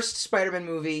the worst Spider-Man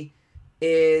movie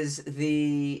is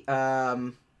the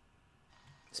Spider-Man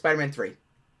 3?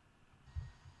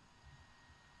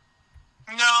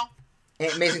 No.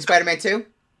 Amazing Spider-Man 2?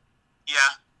 Yeah.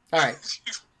 All right.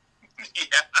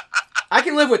 Yeah. I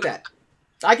can live with that.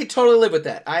 I can totally live with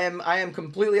that. I am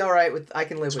completely all right with. I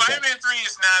can live with that. Spider-Man 3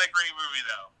 is not a great movie,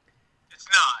 though. It's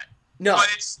not. No. But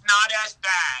it's not as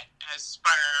bad as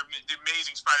the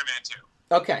Amazing Spider-Man 2.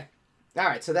 Okay. All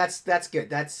right. So that's good.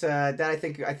 That's that I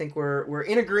think we're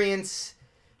in agreement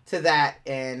to that,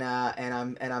 and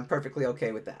I'm perfectly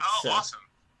okay with that. Oh, so. Awesome.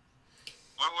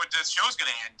 What the show's gonna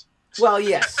end? Well,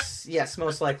 yes,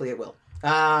 most likely it will.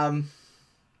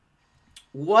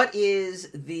 What is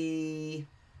the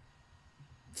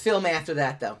film after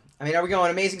that, though? I mean, are we going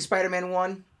Amazing Spider-Man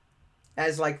 1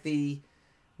 as like the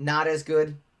not as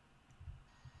good?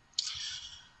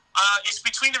 It's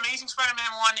between Amazing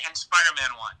Spider-Man 1 and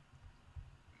Spider-Man 1,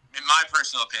 in my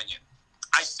personal opinion.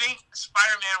 I think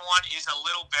Spider-Man 1 is a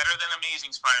little better than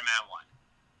Amazing Spider-Man 1.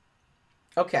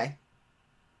 Okay.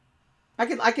 I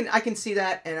can see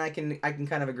that, and I can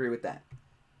kind of agree with that.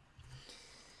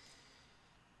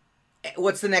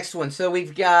 What's the next one? So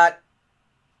we've got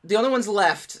the only ones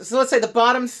left. So let's say the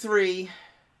bottom three: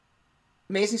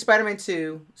 Amazing Spider-Man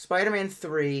 2, Spider-Man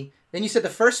 3. Then you said the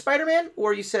first Spider-Man,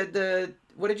 or you said the...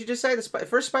 What did you just say? The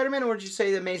first Spider-Man, or did you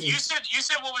say the Amazing... You said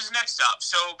what was next up.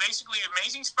 So basically,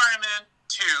 Amazing Spider-Man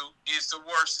 2 is the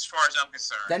worst as far as I'm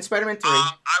concerned. Then Spider-Man 3.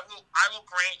 I will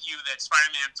grant you that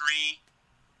Spider-Man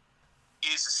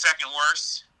 3 is the second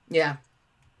worst. Yeah.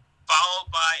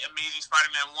 Followed by Amazing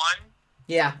Spider-Man 1.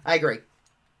 Yeah, I agree.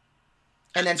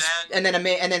 And then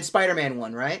Spider-Man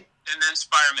 1, right? And then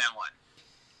Spider-Man 1.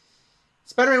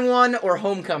 Spider-Man 1 or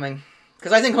Homecoming?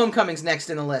 Because I think Homecoming's next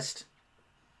in the list.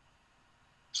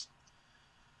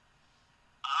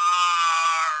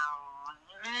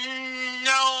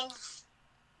 No.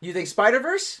 You think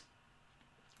Spider-Verse?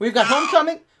 We've got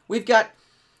Homecoming. We've got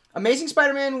Amazing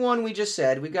Spider-Man 1. We just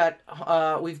said we've got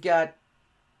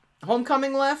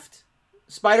Homecoming left.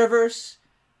 Spider-Verse.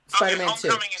 Spider-Man 2.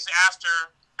 Homecoming is after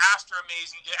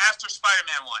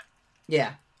Spider-Man 1.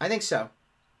 Yeah, I think so.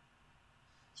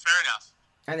 Fair enough.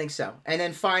 I think so. And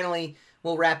then finally,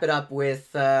 we'll wrap it up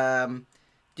with, do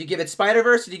you give it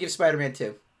Spider-Verse or do you give Spider-Man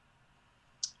 2?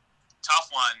 Tough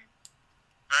one.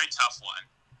 Very tough one.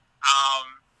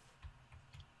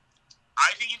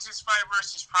 I think Into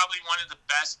Spider-Verse is probably one of the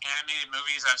best animated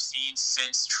movies I've seen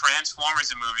since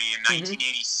Transformers, a movie in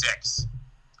 1986.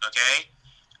 Okay?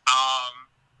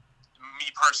 Me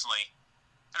personally.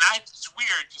 And it's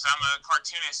weird because I'm a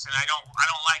cartoonist and I don't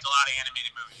like a lot of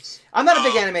animated movies. I'm not a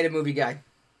big animated movie guy.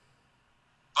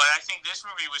 But I think this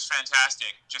movie was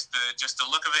fantastic. Just the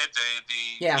look of it,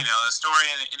 the story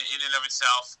in and of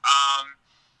itself.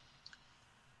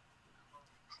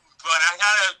 But I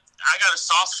got a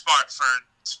soft spot for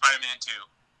Spider-Man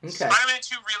 2. Okay. Spider-Man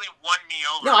 2 really won me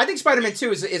over. No, I think Spider-Man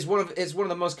 2 is one of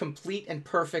the most complete and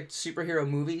perfect superhero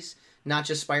movies, not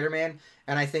just Spider-Man.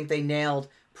 And I think they nailed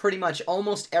pretty much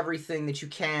almost everything that you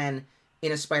can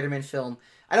in a Spider-Man film.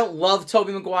 I don't love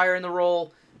Tobey Maguire in the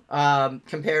role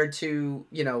compared to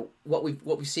what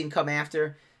we've seen come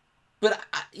after, but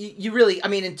you really, I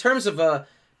mean, in terms of a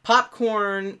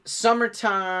popcorn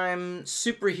summertime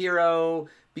superhero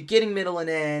beginning, middle, and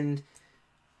end,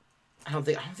 I don't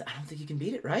think you can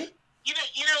beat it, right?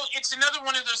 It's another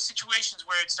one of those situations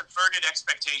where it subverted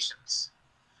expectations.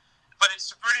 But it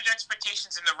subverted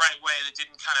expectations in the right way that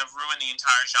didn't kind of ruin the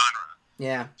entire genre.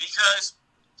 Yeah. Because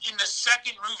in the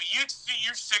second movie, you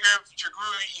figure if you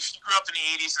grew up in the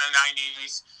 80s and the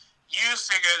 90s, you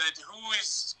figure that who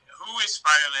is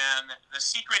Spider-Man, the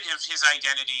secret of his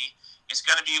identity is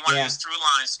going to be one of his through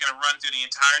lines. It's going to run through the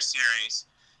entire series.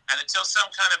 And until some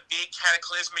kind of big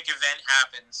cataclysmic event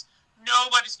happens,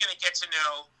 nobody's going to get to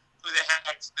know who the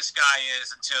heck this guy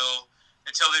is until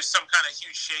there's some kind of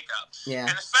huge shakeup. Yeah.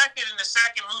 And the fact that in the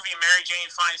second movie, Mary Jane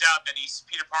finds out that he's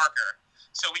Peter Parker,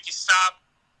 so we can stop,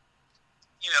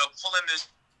 pulling this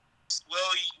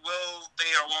will they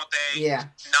or won't they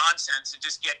nonsense and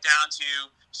just get down to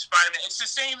Spider-Man. It's the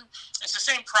same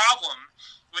problem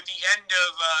with the end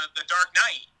of The Dark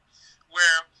Knight,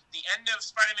 where the end of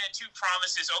Spider-Man 2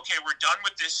 promises, okay, we're done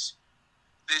with this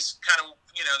kind of,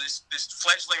 this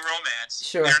fledgling romance.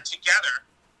 Sure. They're together.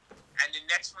 And the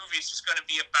next movie is just going to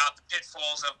be about the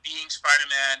pitfalls of being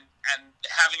Spider-Man and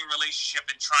having a relationship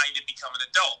and trying to become an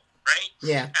adult, right?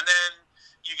 Yeah. And then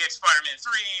you get Spider-Man 3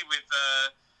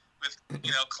 with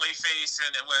Clayface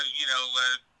and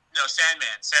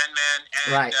Sandman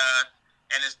and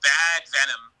and his bad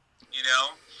Venom,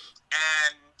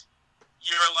 and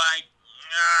you're like,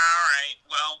 all right,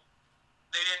 well,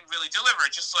 they didn't really deliver.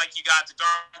 Just like you got The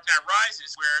Dark Knight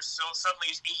Rises, where suddenly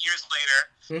 8 years later,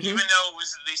 even though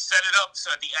they set it up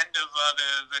so at the end of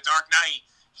the Dark Knight,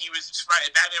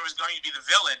 Batman was going to be the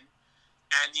villain,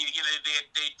 and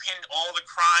they pinned all the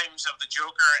crimes of the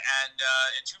Joker and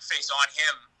Two-Face on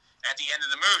him at the end of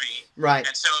the movie. Right.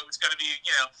 And so it was going to be,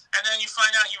 and then you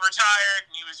find out he retired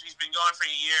and he's been gone for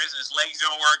 8 years and his legs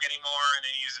don't work anymore, and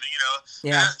then he's, and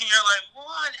you're like,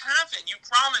 what happened? You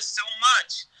promised so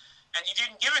much and you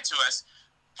didn't give it to us.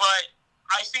 But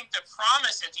I think the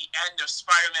promise at the end of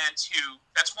Spider-Man 2,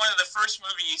 that's one of the first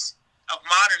movies of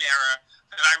modern era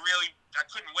that I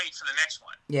couldn't wait for the next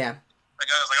one. Yeah.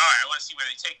 Like, I was like, all right, I want to see where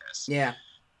they take this. Yeah.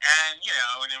 And,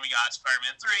 and then we got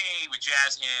Spider-Man 3 with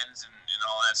jazz hands and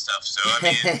all that stuff. So, I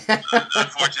mean,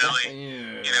 unfortunately,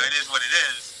 it is what it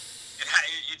is.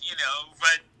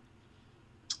 But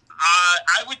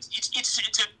I would,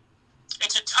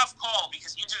 it's a tough call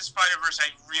because Into the Spider-Verse I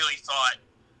really thought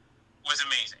was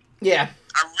amazing. Yeah.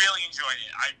 I really enjoyed it.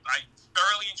 I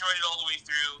thoroughly enjoyed it all the way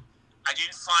through. I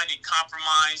didn't find it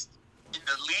compromised in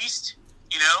the least,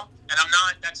 and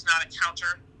that's not a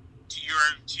counter to your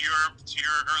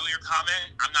earlier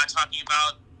comment. I'm not talking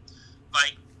about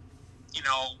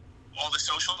all the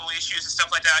social issues and stuff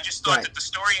like that. I just thought that the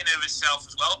story in and of itself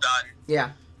was well done.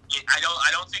 Yeah. I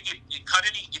don't think it cut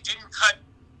any. It didn't cut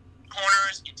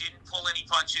corners. It didn't pull any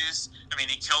punches. I mean,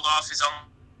 they killed off his own.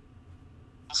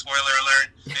 Spoiler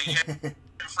alert.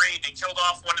 They killed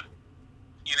off one of.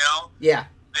 Yeah.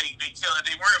 They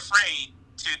weren't afraid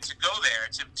to go there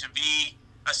to be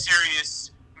a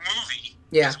serious movie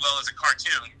as well as a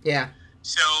cartoon. Yeah.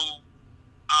 So,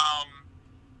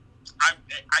 I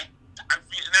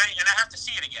have to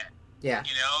see it again. Yeah.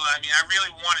 I mean, I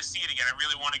really want to see it again. I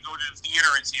really want to go to the theater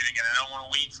and see it again. I don't want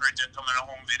to wait for it to come in a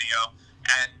home video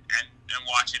and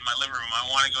watch it in my living room. I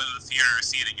want to go to the theater and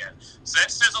see it again. So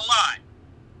that says a lot.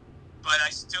 But I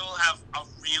still have a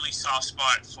really soft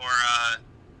spot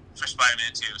for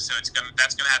Spider-Man 2. So that's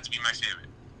gonna have to be my favorite.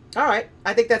 All right,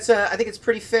 I think it's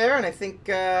pretty fair, and I think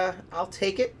I'll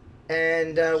take it.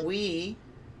 And we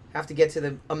have to get to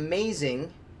the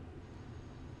amazing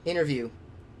interview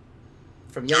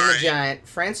from Young the Giant.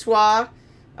 Francois,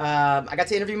 I got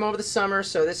to interview him over the summer,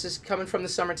 so this is coming from the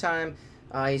summertime.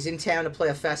 He's in town to play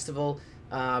a festival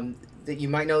that you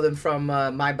might know them from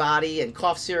My Body and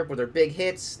Cough Syrup, where they're big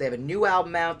hits. They have a new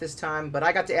album out this time, but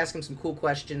I got to ask him some cool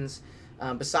questions,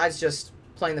 besides just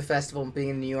playing the festival and being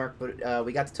in New York, but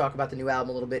we got to talk about the new album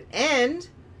a little bit, and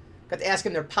got to ask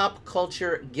him their pop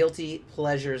culture guilty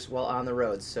pleasures while on the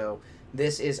road. So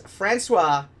this is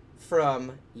Francois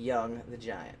from Young the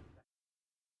Giant.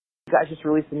 You guys just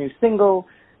released a new single,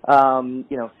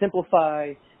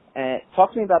 Simplify.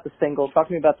 Talk to me about the single. Talk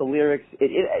to me about the lyrics.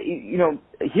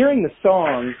 Hearing the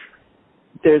song,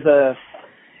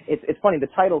 it's funny. The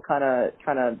title kind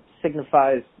of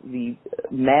signifies the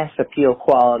mass appeal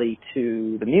quality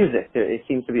to the music. It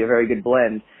seems to be a very good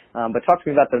blend. But talk to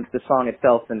me about the song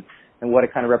itself and what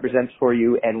it kind of represents for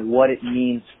you and what it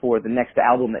means for the next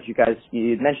album that you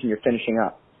mentioned you're finishing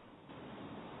up.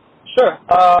 Sure.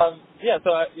 Yeah.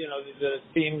 So the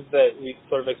themes that we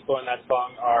sort of explore in that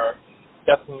song are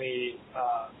definitely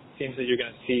themes that you're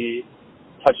going to see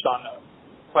touched on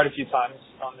quite a few times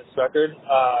on this record.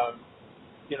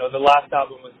 The last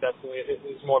album was definitely, it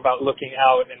was more about looking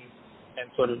out and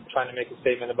sort of trying to make a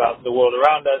statement about the world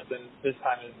around us, and this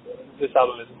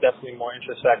album is definitely more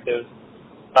introspective.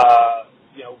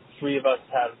 3 of us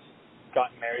have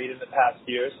gotten married in the past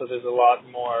year, so there's a lot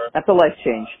more. That's a life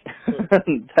change.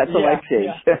 That's a life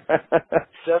change. Yeah.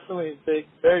 Definitely big,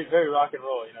 very, very rock and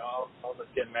roll, all of us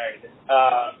getting married.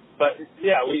 But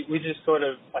yeah, we just sort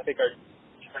of, I think, are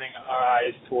turning our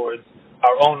eyes towards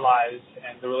our own lives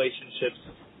and the relationships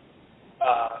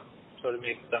sort of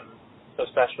makes them so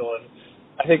special. And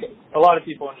I think a lot of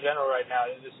people in general right now,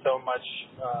 there's just so much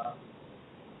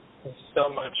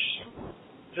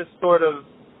just sort of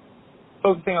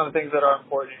focusing on the things that are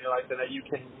important in your life and that you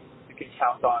can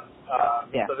count on.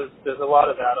 So there's a lot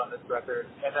of that on this record.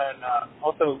 And then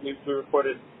also we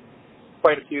recorded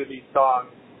quite a few of these songs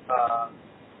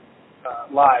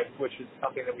live, which is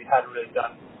something that we hadn't really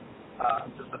done.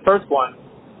 Just the first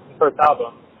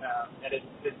album, and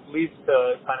it leads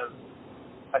to kind of,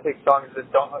 I think, songs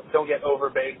that don't get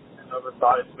overbaked and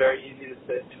overthought. It's very easy to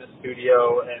sit in a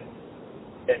studio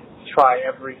and try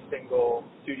every single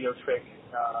studio trick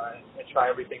and try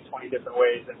everything 20 different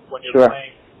ways. And when you're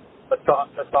playing a song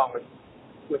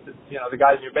with the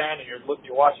guys in your band and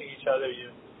you're watching each other, you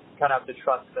kind of have to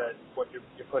trust that what you're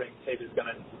putting tape is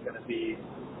gonna be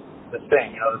the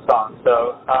thing, the song.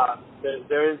 So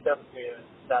there is definitely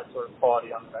that sort of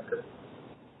quality on the record.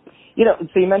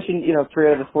 So you mentioned,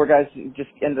 3 of the 4 guys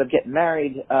just ended up getting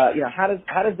married. How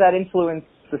does that influence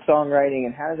the songwriting,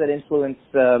 and how does that influence,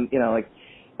 like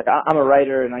I'm a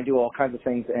writer and I do all kinds of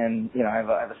things, and I have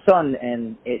a son,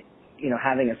 and it,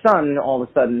 having a son all of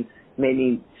a sudden made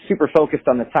me super focused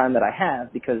on the time that I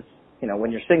have, because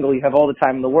when you're single you have all the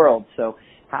time in the world. So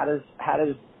how does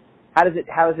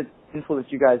it influence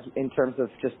you guys in terms of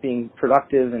just being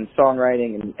productive and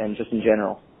songwriting and just in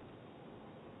general?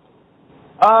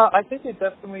 I think it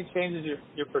definitely changes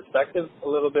your perspective a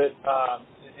little bit.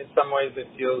 In some ways it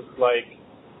feels like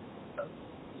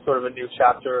sort of a new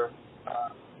chapter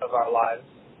of our lives,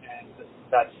 and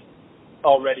that's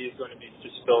already is going to be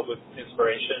just filled with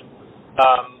inspiration.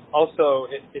 Also,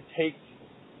 it takes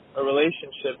a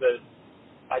relationship that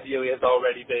ideally has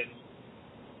already been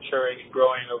maturing and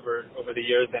growing over the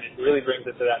years, and it really brings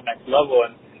it to that next level.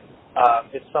 And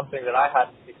it's something that I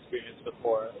hadn't experienced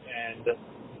before. And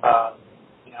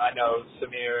I know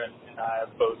Samir and I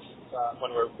have both, when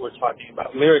we're talking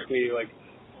about lyrically, like,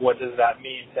 what does that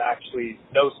mean to actually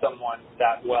know someone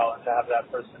that well and to have that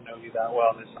person know you that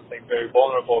well? There's something very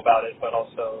vulnerable about it, but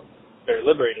also very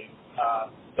liberating.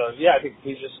 So yeah, I think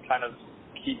we just kind of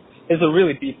it's a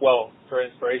really deep well for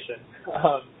inspiration.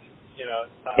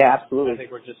 Yeah, absolutely. I think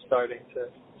we're just starting to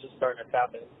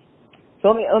tap it.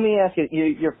 So let me ask you.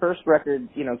 Your first record,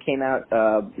 came out.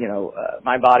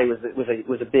 My Body was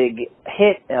a big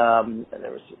hit. There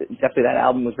was definitely, that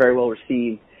album was very well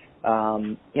received.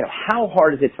 How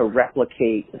hard is it to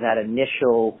replicate that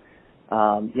initial,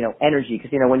 energy?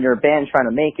 Because when you're a band trying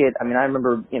to make it, I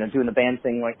remember doing the band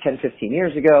thing like 10, 15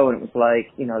 years ago, and it was like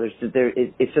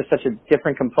it's just such a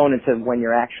different component to when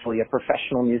you're actually a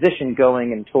professional musician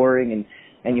going and touring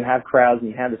and you have crowds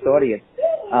and you have this audience.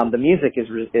 The music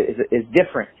is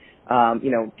different.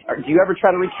 Do you ever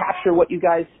try to recapture what you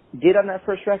guys did on that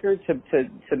first record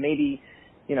to maybe,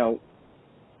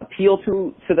 appeal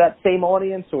to that same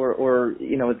audience, or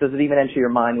does it even enter your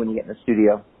mind when you get in the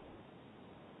studio?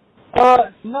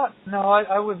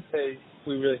 I wouldn't say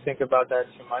we really think about that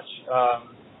too much.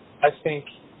 I think,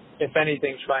 if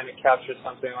anything, trying to capture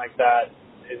something like that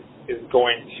is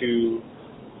going to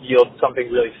yield something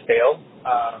really stale.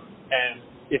 And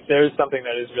if there is something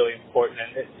that is really important,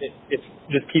 and it's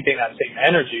just keeping that same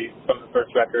energy from the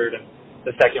first record and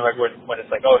the second record, when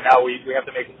it's like, oh, now we have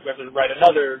to write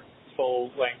another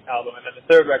full-length album, and then the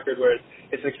third record where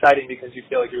it's exciting because you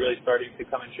feel like you're really starting to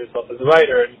come into yourself as a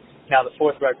writer, and now the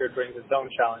fourth record brings its own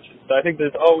challenges. So I think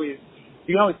you can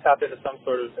always tap into some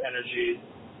sort of energy,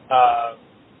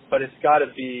 but it's got to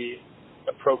be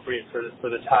appropriate for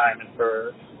the time and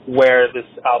for where this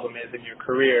album is in your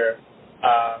career.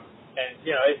 And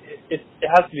it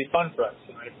has to be fun for us.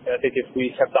 I think if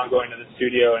we kept on going to the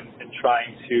studio and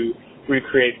trying to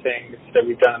recreate things that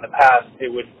we've done in the past,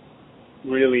 it would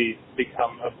really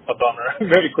become a bummer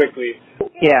very quickly.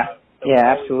 Yeah, So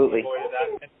yeah, absolutely. avoided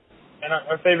that. And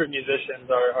our favorite musicians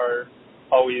are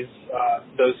always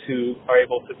those who are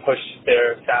able to push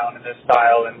their sound and their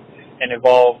style and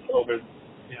evolve over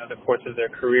the course of their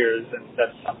careers, and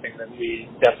that's something that we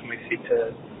definitely seek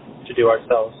to do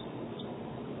ourselves.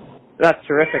 That's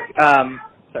terrific.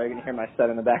 Sorry, you're gonna hear my son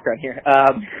in the background here.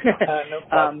 No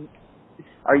problem.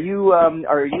 Are you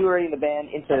or any of the band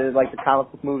into like the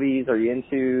comic book movies? Are you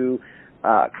into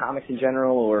comics in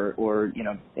general, or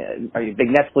are you big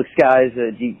Netflix guys?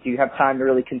 Do you have time to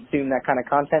really consume that kind of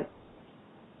content?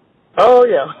 Oh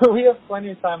yeah, we have plenty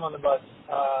of time on the bus.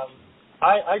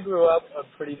 I grew up a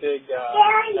pretty big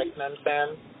X-Men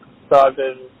fan, so I've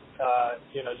been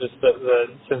just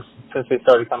since they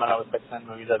started coming out with X-Men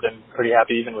movies, I've been pretty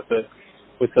happy even with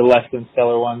the less than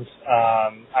stellar ones.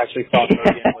 I actually thought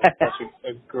Logan was such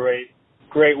a great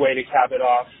way to cap it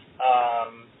off.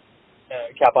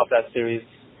 Cap off that series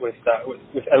with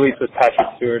at least with Patrick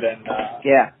Stewart and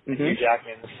Hugh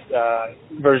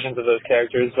Jackman's versions of those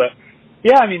characters. But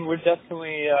yeah, I mean, we're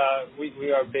definitely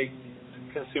we are big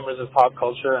consumers of pop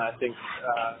culture, and I think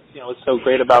what's so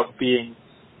great about being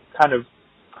kind of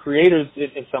creators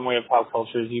in some way of pop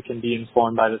culture is you can be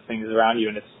informed by the things around you,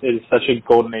 and it is such a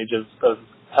golden age of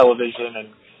television, and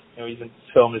even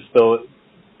film is still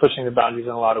pushing the boundaries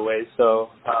in a lot of ways. So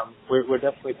we're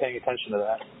definitely paying attention to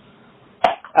that.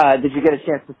 Did you get a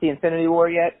chance to see Infinity War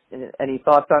yet? Any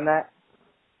thoughts on that?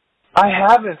 I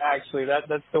haven't actually.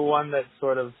 That's the one that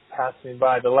sort of passed me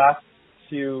by. The last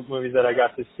few movies that I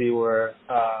got to see were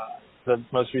the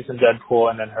most recent Deadpool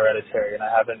and then Hereditary, and I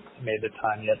haven't made the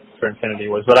time yet for Infinity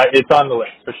Wars, but it's on the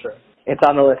list for sure. It's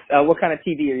on the list. What kind of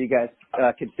TV are you guys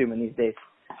consuming these days?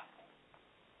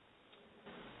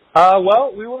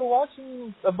 Well, we were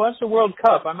watching a bunch of World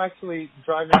Cup. I'm actually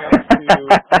driving up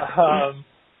to.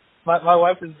 My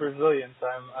wife is Brazilian, so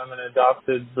I'm an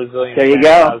adopted Brazilian. There you fan.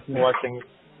 go. I was watching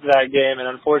that game, and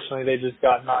unfortunately, they just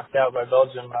got knocked out by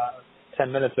Belgium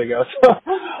 10 minutes ago. So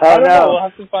I don't know. We'll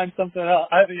have to find something else.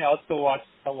 I'll still watch.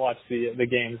 I'll watch the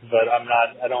games, but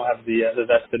I don't have the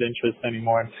vested interest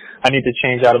anymore. I need to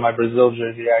change out of my Brazil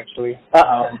jersey. Actually,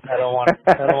 I don't want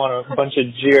a bunch of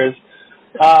jeers.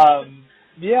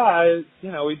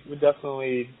 We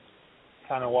definitely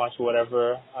kind of watch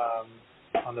whatever.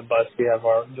 On the bus, we have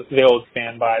the old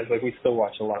standbys. Like, we still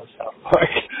watch a lot of South Park.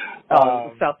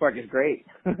 South Park is great.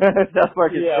 South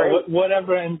Park is great.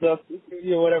 Whatever ends up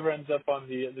on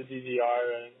the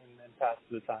DVR and passes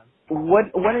the time.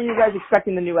 When are you guys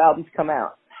expecting the new album to come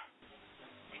out?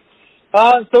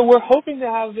 So we're hoping to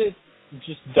have it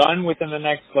just done within the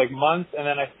next month, and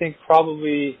then I think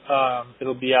probably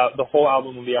it'll be out. The whole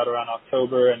album will be out around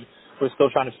October, and we're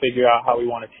still trying to figure out how we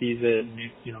want to tease it and,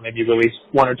 maybe release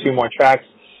one or two more tracks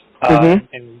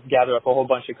and gather up a whole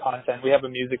bunch of content. We have a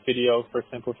music video for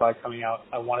Simplify coming out,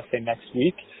 I want to say next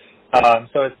week.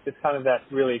 So it's kind of that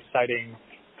really exciting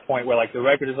point where the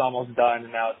record is almost done,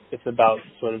 and now it's about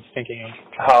sort of thinking of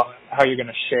how you're going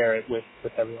to share it with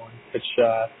everyone, which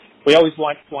we always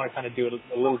want to kind of do it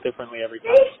a little differently every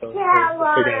time. So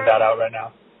we're figuring that out right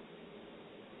now.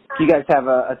 Do you guys have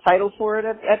a title for it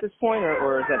at this point,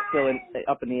 or is that still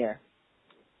up in the air?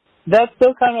 That's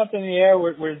still kind of up in the air.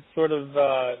 We're sort of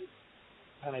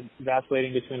kind of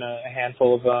vacillating between a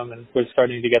handful of them, and we're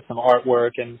starting to get some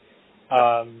artwork, and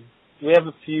we have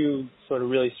a few sort of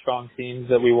really strong themes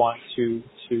that we want to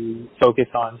focus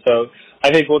on. So I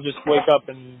think we'll just wake up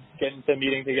and get into a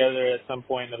meeting together at some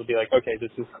point, and it'll be like, okay,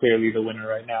 this is clearly the winner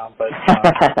right now. But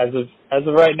as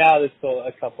of right now, there's still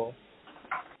a couple.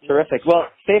 Terrific. Well,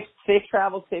 safe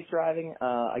travels, safe driving.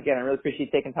 Again, I really appreciate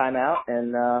you taking time out,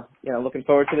 and looking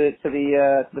forward to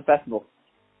the festival.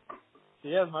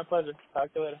 Yeah, my pleasure.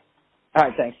 Talk to you later. All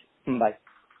right, thanks. Bye.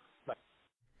 Bye.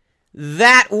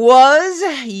 That was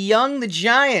Young the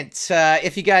Giant.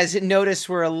 If you guys notice,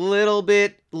 we're a little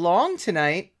bit long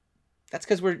tonight. That's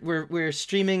because we're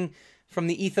streaming from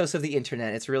the ethos of the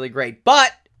internet. It's really great.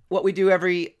 But what we do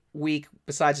every week,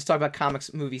 besides just talk about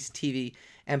comics, movies, TV,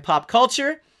 and pop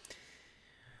culture,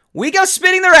 we go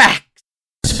spinning the rack.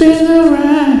 Spin the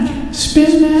rack,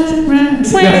 spin that rack.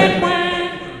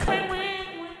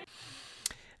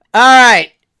 All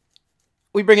right.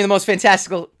 We bring in the most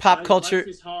fantastical pop culture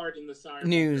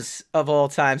news of all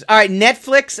times. All right,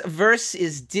 Netflix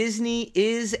versus Disney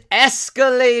is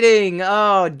escalating.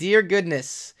 Oh, dear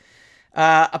goodness.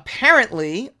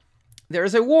 Apparently, there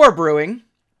is a war brewing.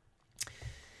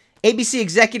 ABC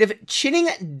executive Channing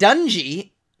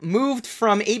Dungey moved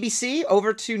from ABC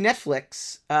over to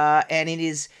Netflix, and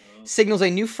it signals a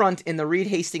new front in the Reed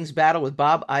Hastings battle with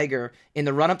Bob Iger in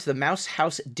the run-up to the Mouse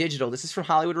House Digital. This is from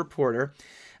Hollywood Reporter.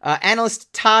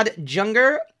 Analyst Todd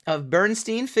Junger of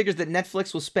Bernstein figures that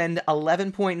Netflix will spend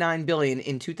 $11.9 billion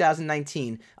in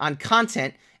 2019 on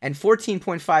content and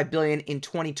 $14.5 billion in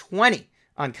 2020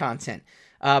 on content.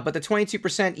 But the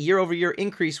 22% year-over-year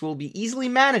increase will be easily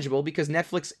manageable because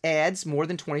Netflix adds more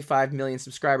than 25 million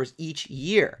subscribers each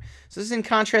year. So this is in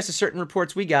contrast to certain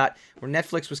reports we got where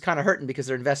Netflix was kind of hurting because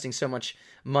they're investing so much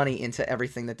money into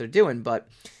everything that they're doing. But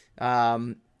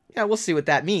we'll see what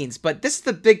that means. But this is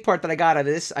the big part that I got out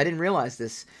of this. I didn't realize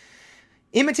this.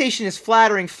 Imitation is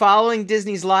flattering following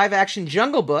Disney's live-action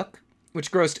Jungle Book,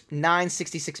 which grossed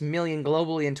 $966 million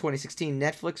globally in 2016.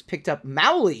 Netflix picked up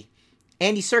Mowgli,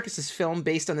 Andy Serkis's film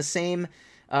based on the same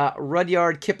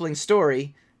Rudyard Kipling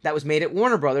story that was made at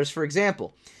Warner Brothers, for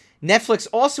example. Netflix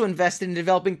also invested in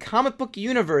developing comic book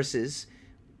universes.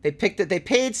 They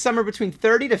paid somewhere between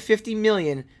 $30 to $50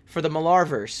 million for the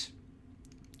Millarverse.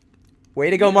 Way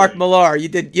to go, Mark Millar. You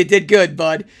did good,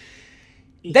 bud.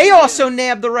 They also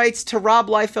nabbed the rights to Rob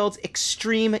Liefeld's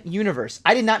Extreme Universe.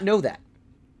 I did not know that.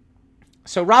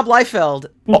 So Rob Liefeld...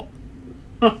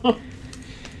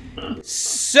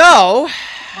 So...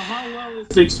 How well is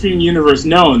the Extreme Universe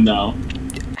known, though?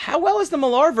 How well is the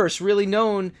Millarverse really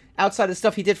known outside of the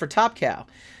stuff he did for Top Cow?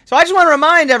 So I just want to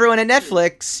remind everyone at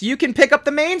Netflix, you can pick up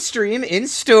the Mainstream in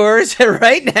stores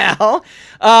right now,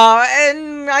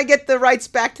 and I get the rights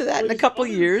back to that in a couple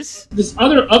years. This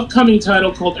other upcoming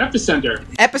title called Epicenter.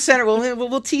 Epicenter,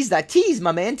 we'll tease that. Tease,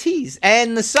 my man, tease.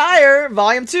 And The Sire,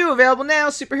 Volume 2, available now.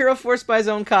 Superhero forced by his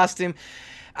own costume.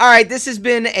 All right, this has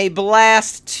been a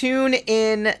blast. Tune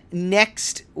in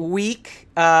next week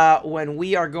when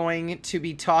we are going to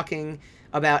be talking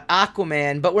about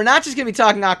Aquaman. But we're not just going to be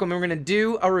talking Aquaman. We're going to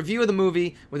do a review of the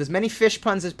movie with as many fish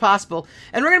puns as possible.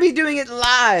 And we're going to be doing it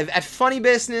live at Funny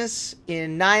Business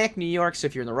in Nyack, New York. So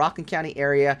if you're in the Rockland County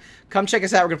area, come check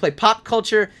us out. We're going to play Pop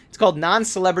Culture. It's called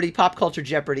Non-Celebrity Pop Culture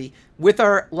Jeopardy with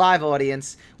our live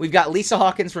audience. We've got Lisa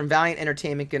Hawkins from Valiant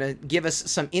Entertainment going to give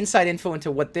us some inside info into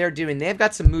what they're doing. They've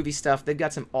got some movie stuff. They've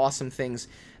got some awesome things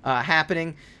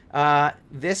happening.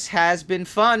 This has been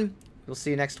fun. We'll see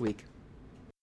you next week.